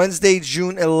 Wednesday,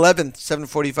 June 11th,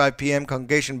 7:45 p.m.,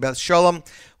 Congregation Beth Shalom,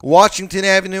 Washington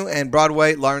Avenue and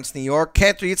Broadway, Lawrence, New York.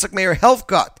 Cantor Yitzchak Meir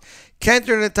Helfgott,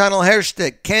 Cantor Nathaniel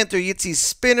Hershtik, Cantor Yitzi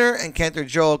Spinner, and Cantor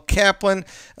Joel Kaplan.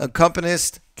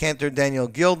 Accompanist, Cantor Daniel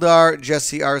Gildar,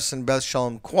 Jesse Arson Beth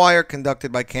Shalom Choir,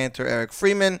 conducted by Cantor Eric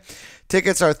Freeman.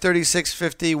 Tickets are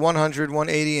 $36.50, $100,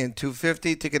 $180, and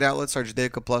 $250. Ticket outlets are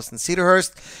Judaica Plus and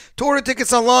Cedarhurst. To order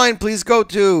tickets online, please go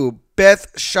to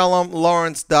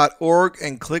BethShalomLawrence.org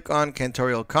and click on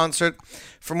Cantorial Concert.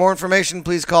 For more information,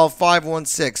 please call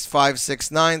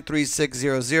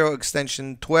 516-569-3600,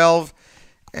 extension 12.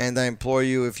 And I implore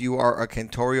you, if you are a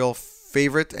Cantorial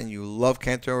favorite and you love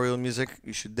Cantorial music,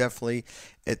 you should definitely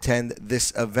attend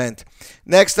this event.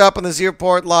 Next up on the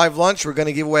Zierport Live Lunch, we're going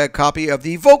to give away a copy of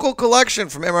the vocal collection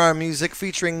from MRI Music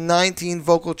featuring 19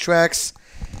 vocal tracks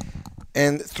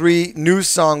and 3 new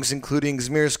songs, including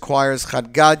Zmir's Choir's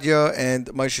Chad Gadya and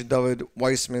Moshe David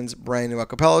Weissman's brand new a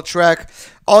cappella track.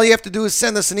 All you have to do is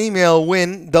send us an email,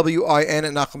 win, W-I-N,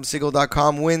 at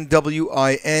NachumSegal.com, win,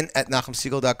 W-I-N, at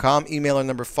NachumSegal.com. Emailer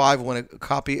number 5, win a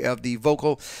copy of the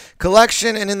vocal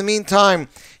collection. And in the meantime,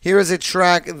 here is a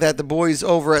track that the boys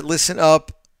over at Listen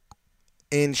Up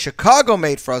in Chicago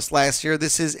made for us last year.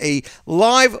 This is a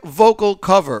live vocal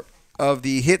cover of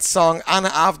the hit song Ana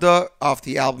Avda off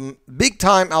the album Big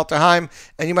Time Alter Heim.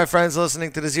 And you, my friends, are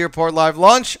listening to the Zierport Live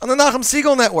Launch on the Nachum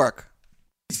Segal Network.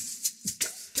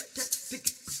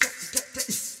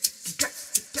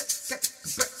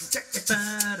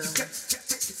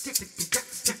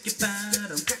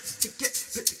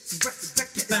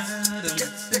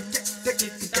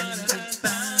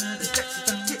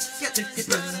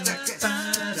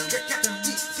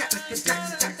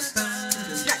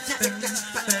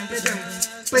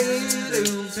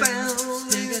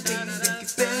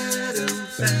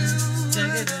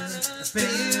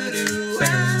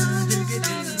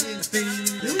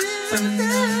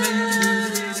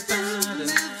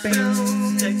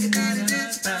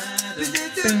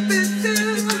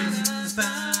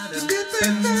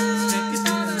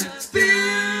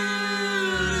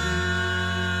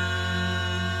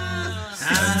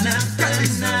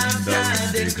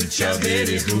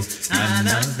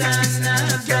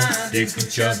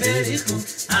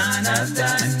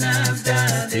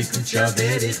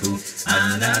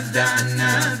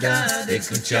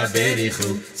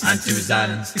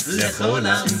 Antuzan,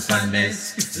 lechola umfanes,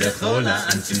 lechola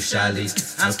antushali,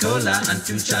 alkola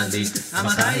antushali,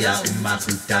 amachaya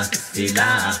umachuta,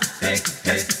 ilah, hey,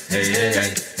 hey, hey,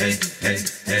 hey, hey,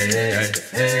 hey, hey,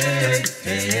 hey,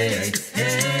 hey,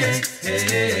 hey, hey.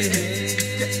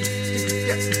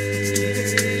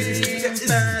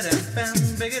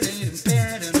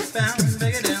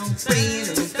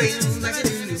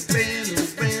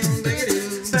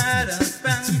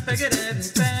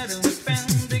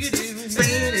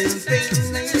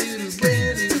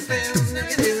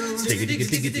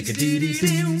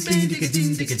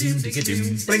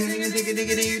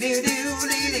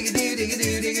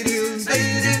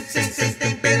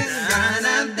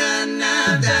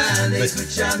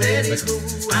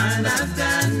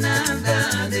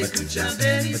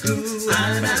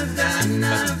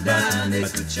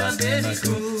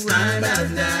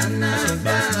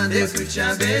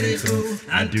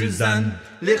 Antuzan,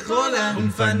 lechola,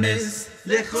 umfanes,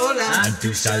 lechola,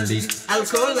 antushali,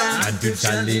 alkola,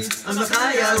 antushali,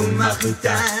 amachaya,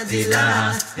 umachuta,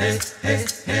 dila, hey, hey,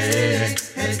 hey,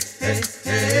 hey, hey,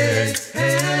 hey,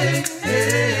 hey, hey,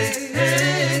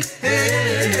 hey, hey.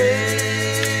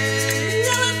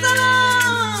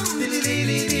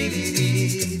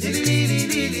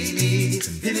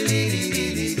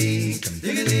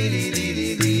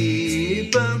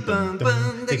 Bum bum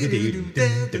bum,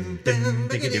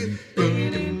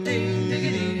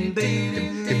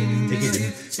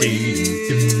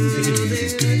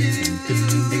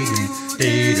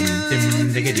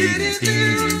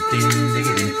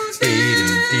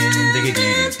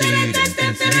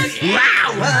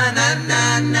 Wow!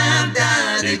 Hananda,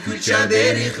 de kucha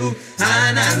berichu.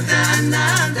 Hananda,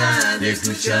 de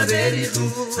kucha berichu.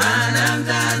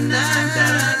 Hananda,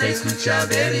 de kucha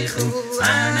berichu.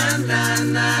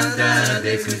 Hananda,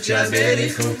 de kucha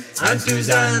berichu.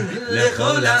 Antuzan,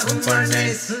 lechola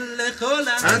umfarnes.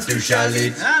 Antu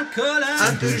shalit,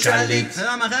 Antu shalit.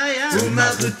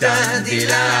 Umachuta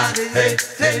dila. Hey,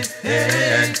 hey, hey,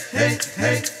 hey,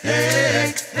 hey, hey,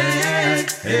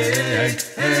 hey,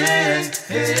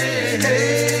 hey, hey,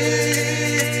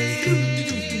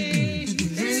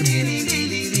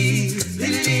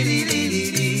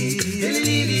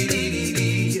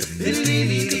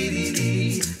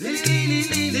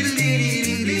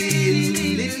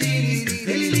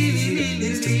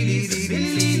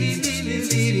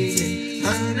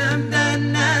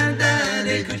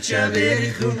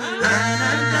 Chaberichu,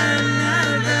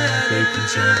 ananana, de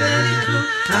kuchaberichu,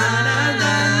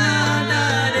 ananana,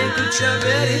 de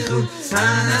kuchaberichu,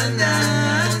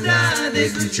 ananana, de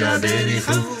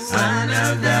kuchaberichu,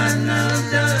 ananana,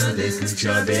 de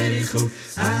kuchaberichu,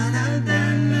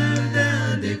 ananana,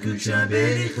 de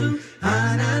kuchaberichu,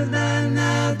 ananana,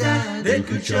 de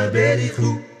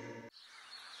kuchaberichu.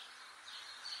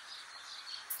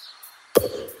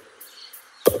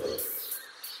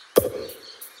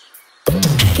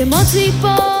 כמו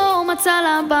ציפור מצא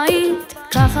לה בית,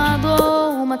 ככה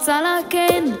דרור מצא לה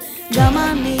כן, גם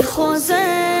אני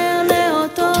חוזר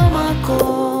לאותו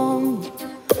מקום.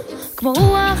 כמו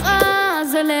רוח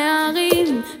עז אל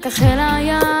ההרים, כך אל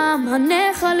הים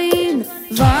הנחלים,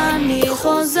 ואני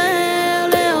חוזר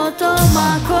לאותו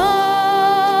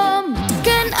מקום.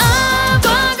 כן,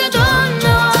 אבא גדול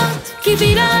מאוד, כי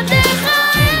בלעדיך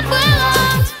אין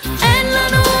ברירה, אין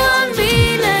לנו על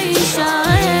מי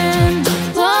להישען.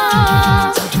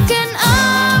 כן,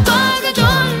 אבא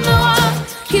גדול מאוד,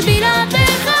 כי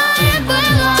בלעדיך אין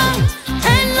ברירה,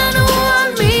 אין לנו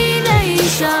על מי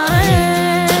להישען.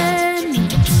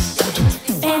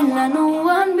 אין לנו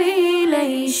על מי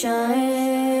להישען.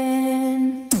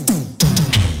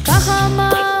 כך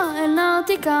אמר אל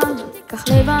נרתיקה, כך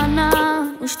לבנה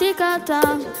ושתיקתה,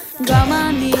 גם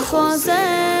אני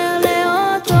חוזר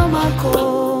לאותו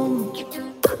מקום.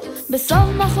 בסוף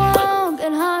מחוג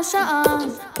אל השעה,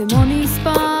 כמו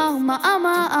נספר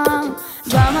מאמאה,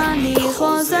 גם אני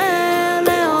חוזר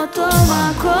לאותו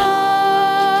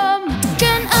מקום.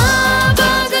 כן,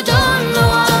 אבא גדול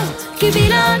נורא, כי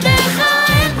בלעדיך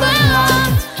אין ברירה,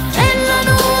 אין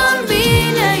לנו על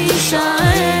מי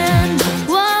להישען.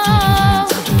 וואו,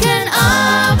 כן,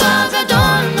 אבא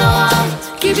גדול נורא,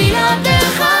 כי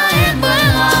בלעדיך אין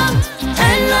ברירה,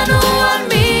 אין לנו על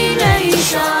מי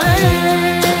להישען.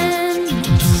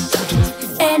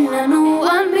 אין לנו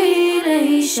על מי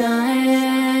להישען.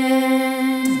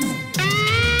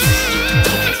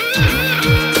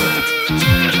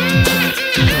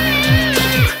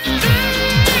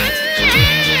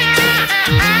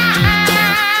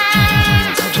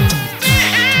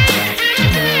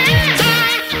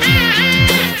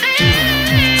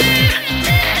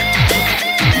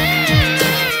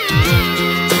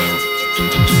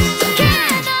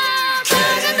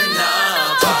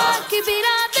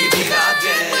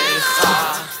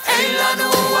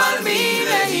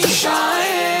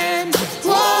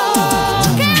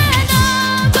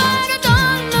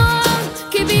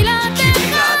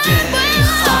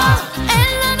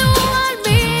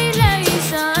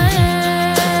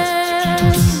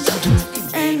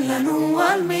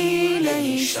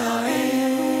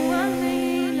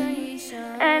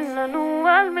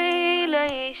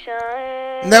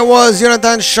 That was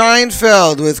Yonatan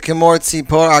Scheinfeld with Kimor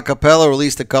Tzipor a cappella,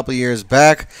 released a couple years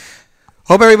back.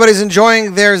 Hope everybody's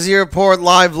enjoying their Zierport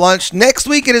live lunch. Next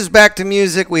week it is back to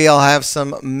music. We'll have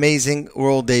some amazing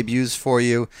world debuts for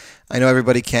you. I know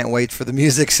everybody can't wait for the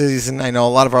music season. I know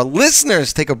a lot of our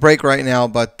listeners take a break right now,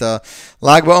 but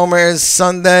Lag BaOmer is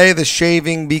Sunday. The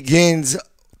shaving begins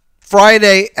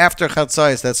Friday after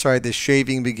Chatzos. That's right, the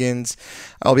shaving begins.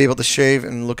 I'll be able to shave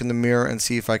and look in the mirror and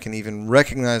see if I can even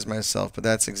recognize myself, but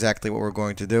that's exactly what we're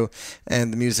going to do.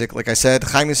 And the music, like I said,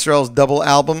 Chaim Yisrael's double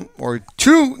album, or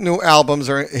 2 new albums,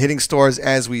 are hitting stores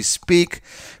as we speak.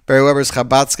 Barry Weber's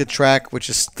Chabatska track, which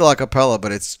is still a cappella,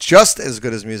 but it's just as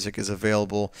good as music, is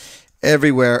available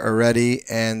everywhere already.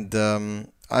 And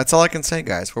that's all I can say,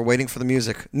 guys. We're waiting for the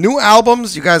music. New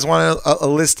albums. You guys want a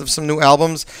list of some new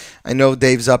albums? I know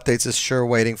Dave's Updates is sure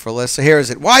waiting for a list. So here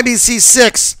is it. YBC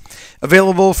 6.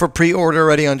 Available for pre-order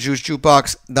already on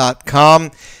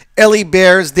JewishJukebox.com. Ellie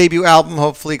Bear's debut album,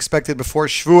 hopefully expected before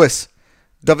Shavuos.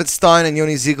 David Stein and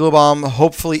Yoni Ziegelbaum,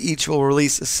 hopefully each will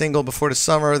release a single before the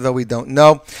summer, though we don't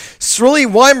know. Sruli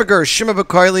Weinberger, Shima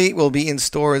Bakaili will be in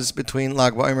stores between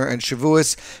Lag BaOmer and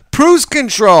Shavuos. Cruise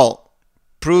Control,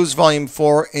 Pruz Volume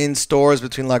 4 in stores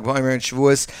between Lag BaOmer and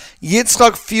Shavuos.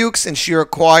 Yitzchak Fuchs and Shira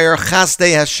Choir,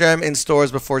 Chasdei Hashem in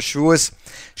stores before Shavuos.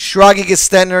 Shragi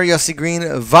Gestetner, Yossi Green,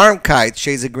 Varmkeit,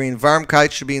 Shades of Green,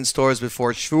 Varmkeit should be in stores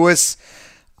before Shavuos.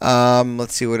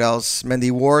 Let's see what else. Mendy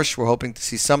Warsh, we're hoping to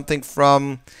see something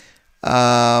from.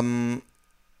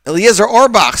 Eliezer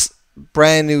Orbach's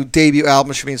brand new debut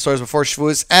album should be in stores before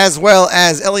Shavuos, as well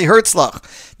as Eli Herzlach,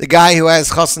 the guy who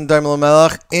has Chassan Daimel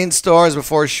Melech, in stores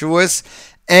before Shavuos,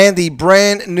 and the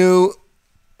brand new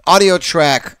audio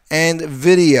track and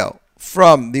video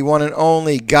from the one and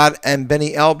only Gad and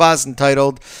Benny Elbaz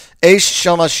entitled Eish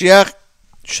Shel Mashiach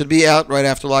should be out right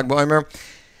after Lag BaOmer.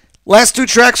 Last two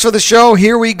tracks for the show,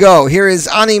 here we go. Here is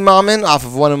Ani Mamin off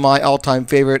of one of my all-time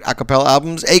favorite a cappella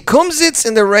albums, A Kumsitz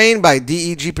in the Rain by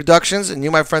DEG Productions, and you,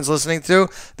 my friends, listening to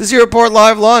the Z Report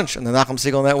Live Lunch on the Nachum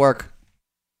Segal Network.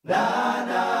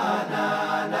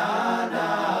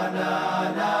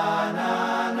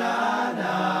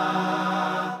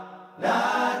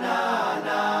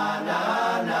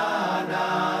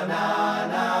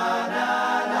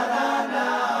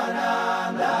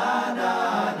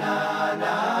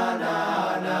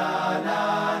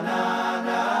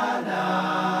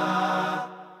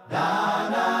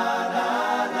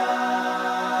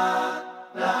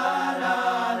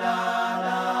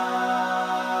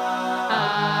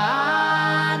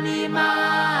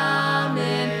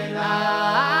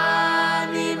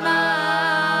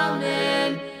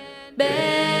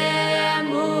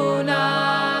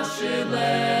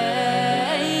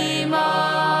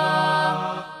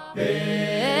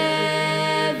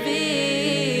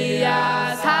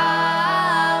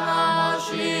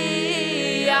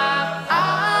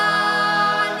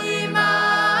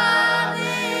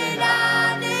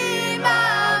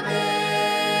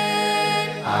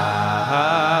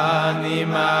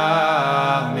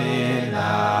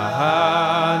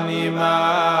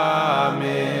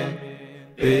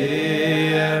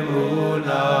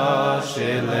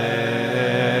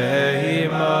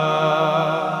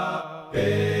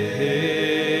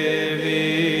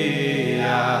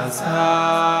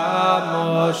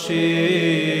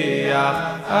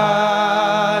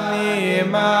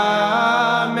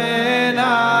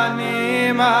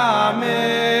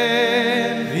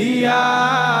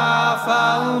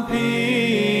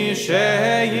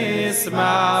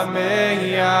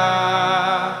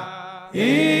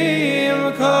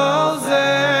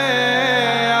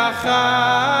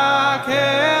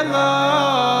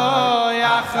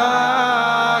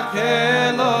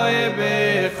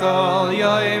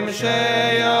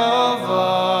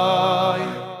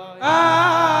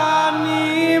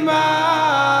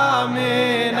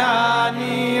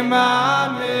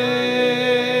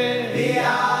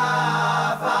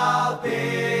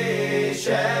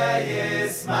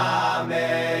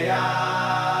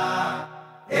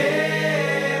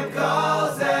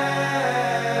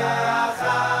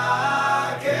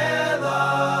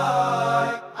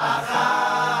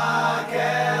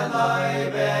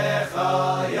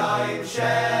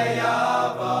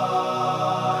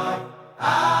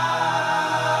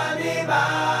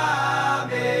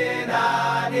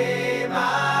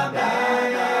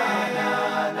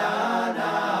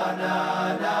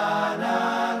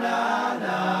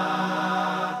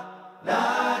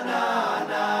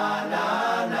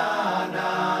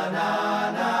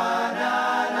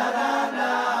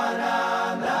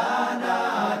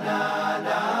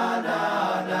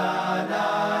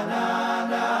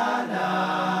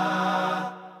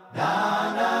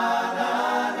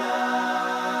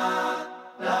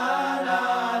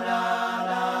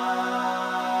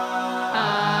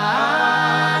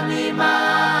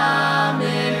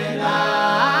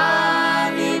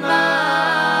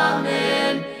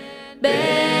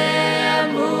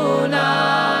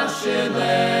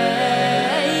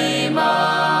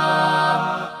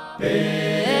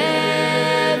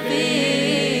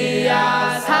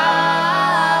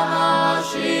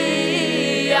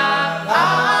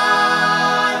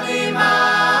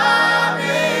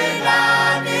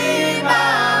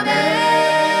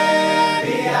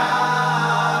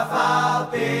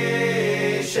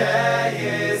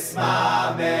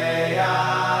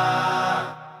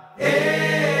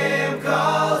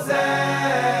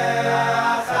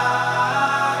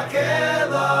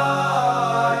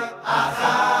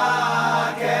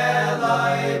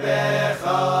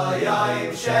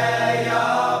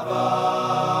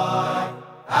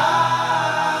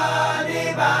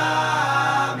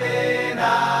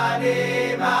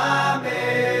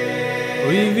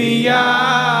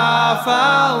 ויף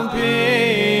על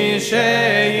פי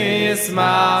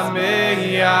שישמע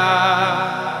מיה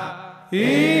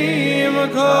עם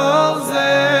כל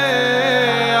זה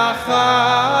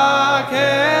יחכה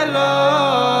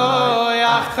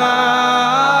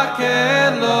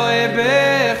לו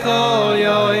בכל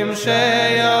יום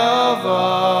שיבוא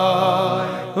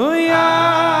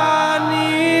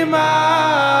ואני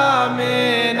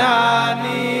מאמין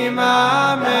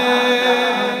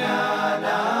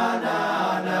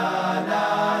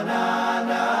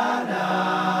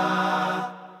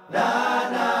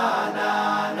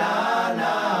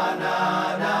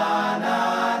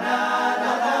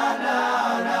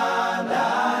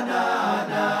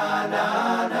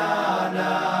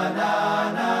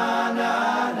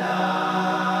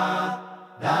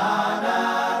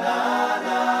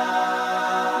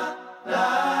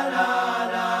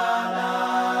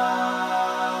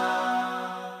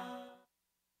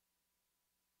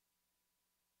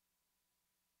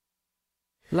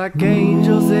like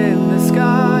angels in the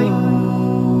sky,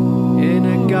 in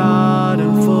a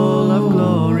garden full of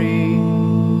glory,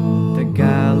 the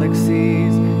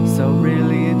galaxies so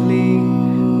brilliantly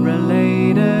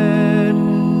related,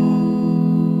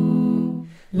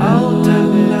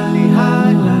 ultimately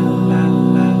high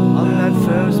on that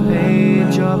first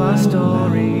page of our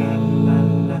story,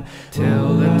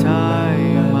 till the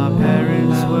time our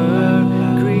parents were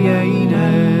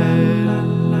created.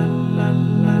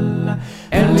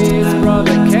 His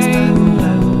brother came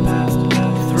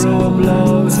threw a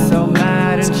blow so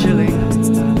mad and chilling.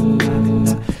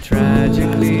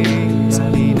 Tragically,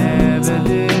 he never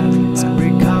did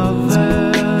recover.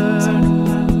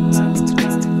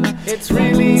 It's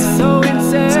really so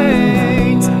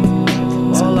insane,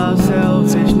 all our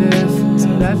selfishness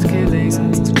that's killing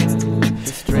the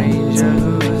stranger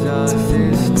who's our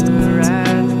sister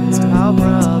and our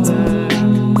brother.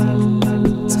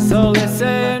 So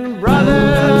listen,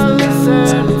 brother,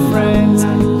 listen, friends,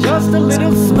 just a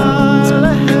little smile,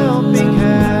 a helping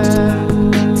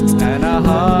hand, and our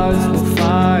hearts will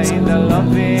find a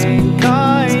loving,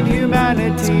 kind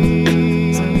humanity.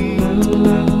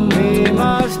 We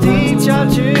must teach our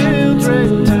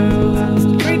children to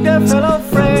treat their fellow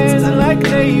friends like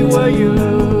they were you,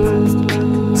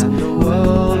 and the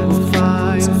world will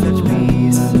find such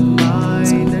peace of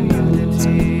mind and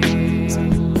unity.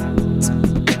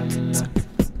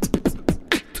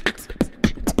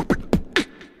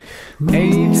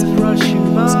 Ages rushing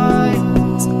by,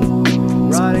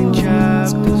 writing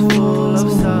chapters full of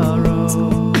sorrow,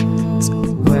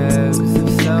 webs of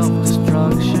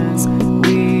self-destruction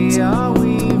we are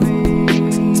weaving.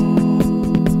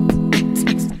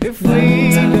 If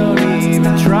we don't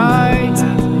even try,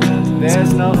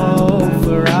 there's no hope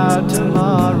for our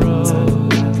tomorrow.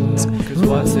 'Cause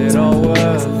what's it all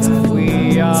worth if we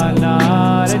are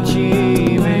not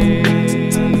achieving?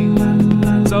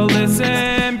 So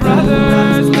listen,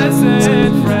 brothers,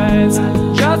 listen, friends,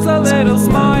 just a little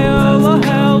smile, a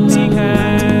helping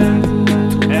hand,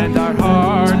 and our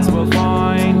hearts will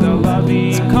find a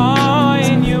loving,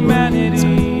 kind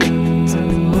humanity.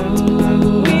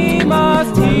 We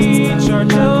must teach our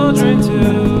children to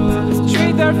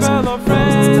treat their fellow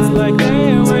friends like they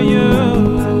were you,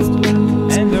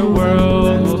 and the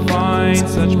world will find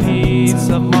such peace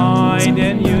of mind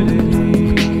and unity.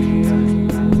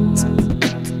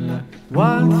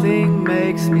 One thing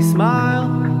makes me smile,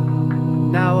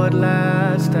 now at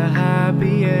last a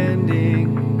happy ending,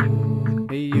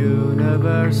 a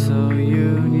universal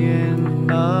union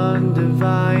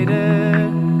undivided.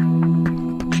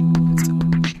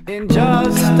 In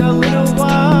just a little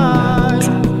while,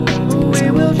 we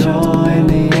will join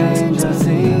the angels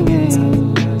singing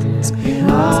in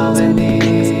harmony,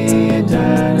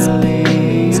 eternally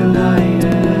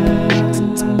united.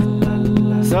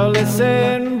 So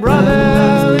listen, brother,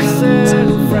 listen,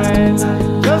 friend,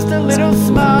 just a little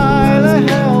smile, a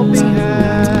helping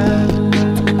hand,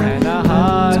 and our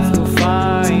hearts will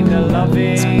find a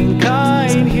loving,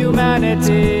 kind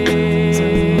humanity.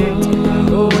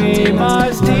 We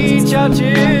must teach our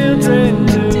children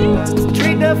to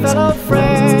treat their fellow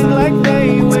friend like they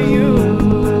were you,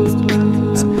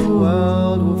 and the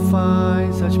world will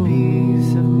find such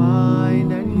peace of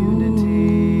mind and unity.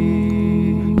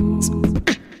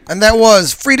 And that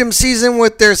was Freedom Season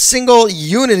with their single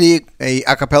Unity, a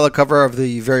a cappella cover of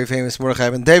the very famous Mordechai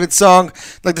Ben David song.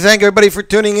 I'd like to thank everybody for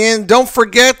tuning in. Don't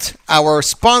forget, our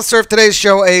sponsor of today's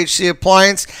show, AHC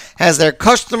Appliance, has their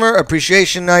Customer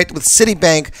Appreciation Night with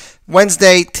Citibank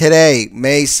Wednesday today,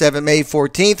 May 7th, May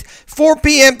 14th, 4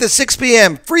 p.m. to 6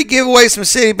 p.m. Free giveaways from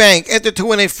Citibank. Enter to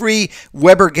win a free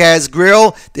Weber Gas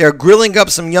Grill. They are grilling up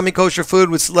some yummy kosher food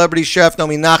with celebrity chef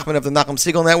Naomi Nachman of the Nachum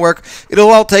Siegel Network. It'll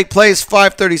all take place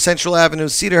 530 Central Avenue,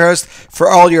 Cedarhurst, for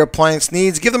all your appliance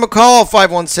needs. Give them a call,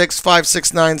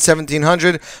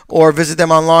 516-569-1700, or visit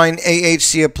them online,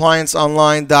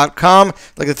 ahcapplianceonline.com. I'd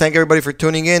like to thank everybody for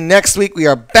tuning in. Next week, we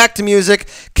are back to music.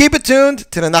 Keep it tuned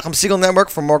to the Nachum Siegel Network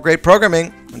for more great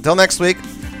programming. Until next week,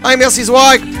 I'm Yossi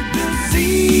Zweig.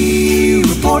 Z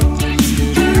Report.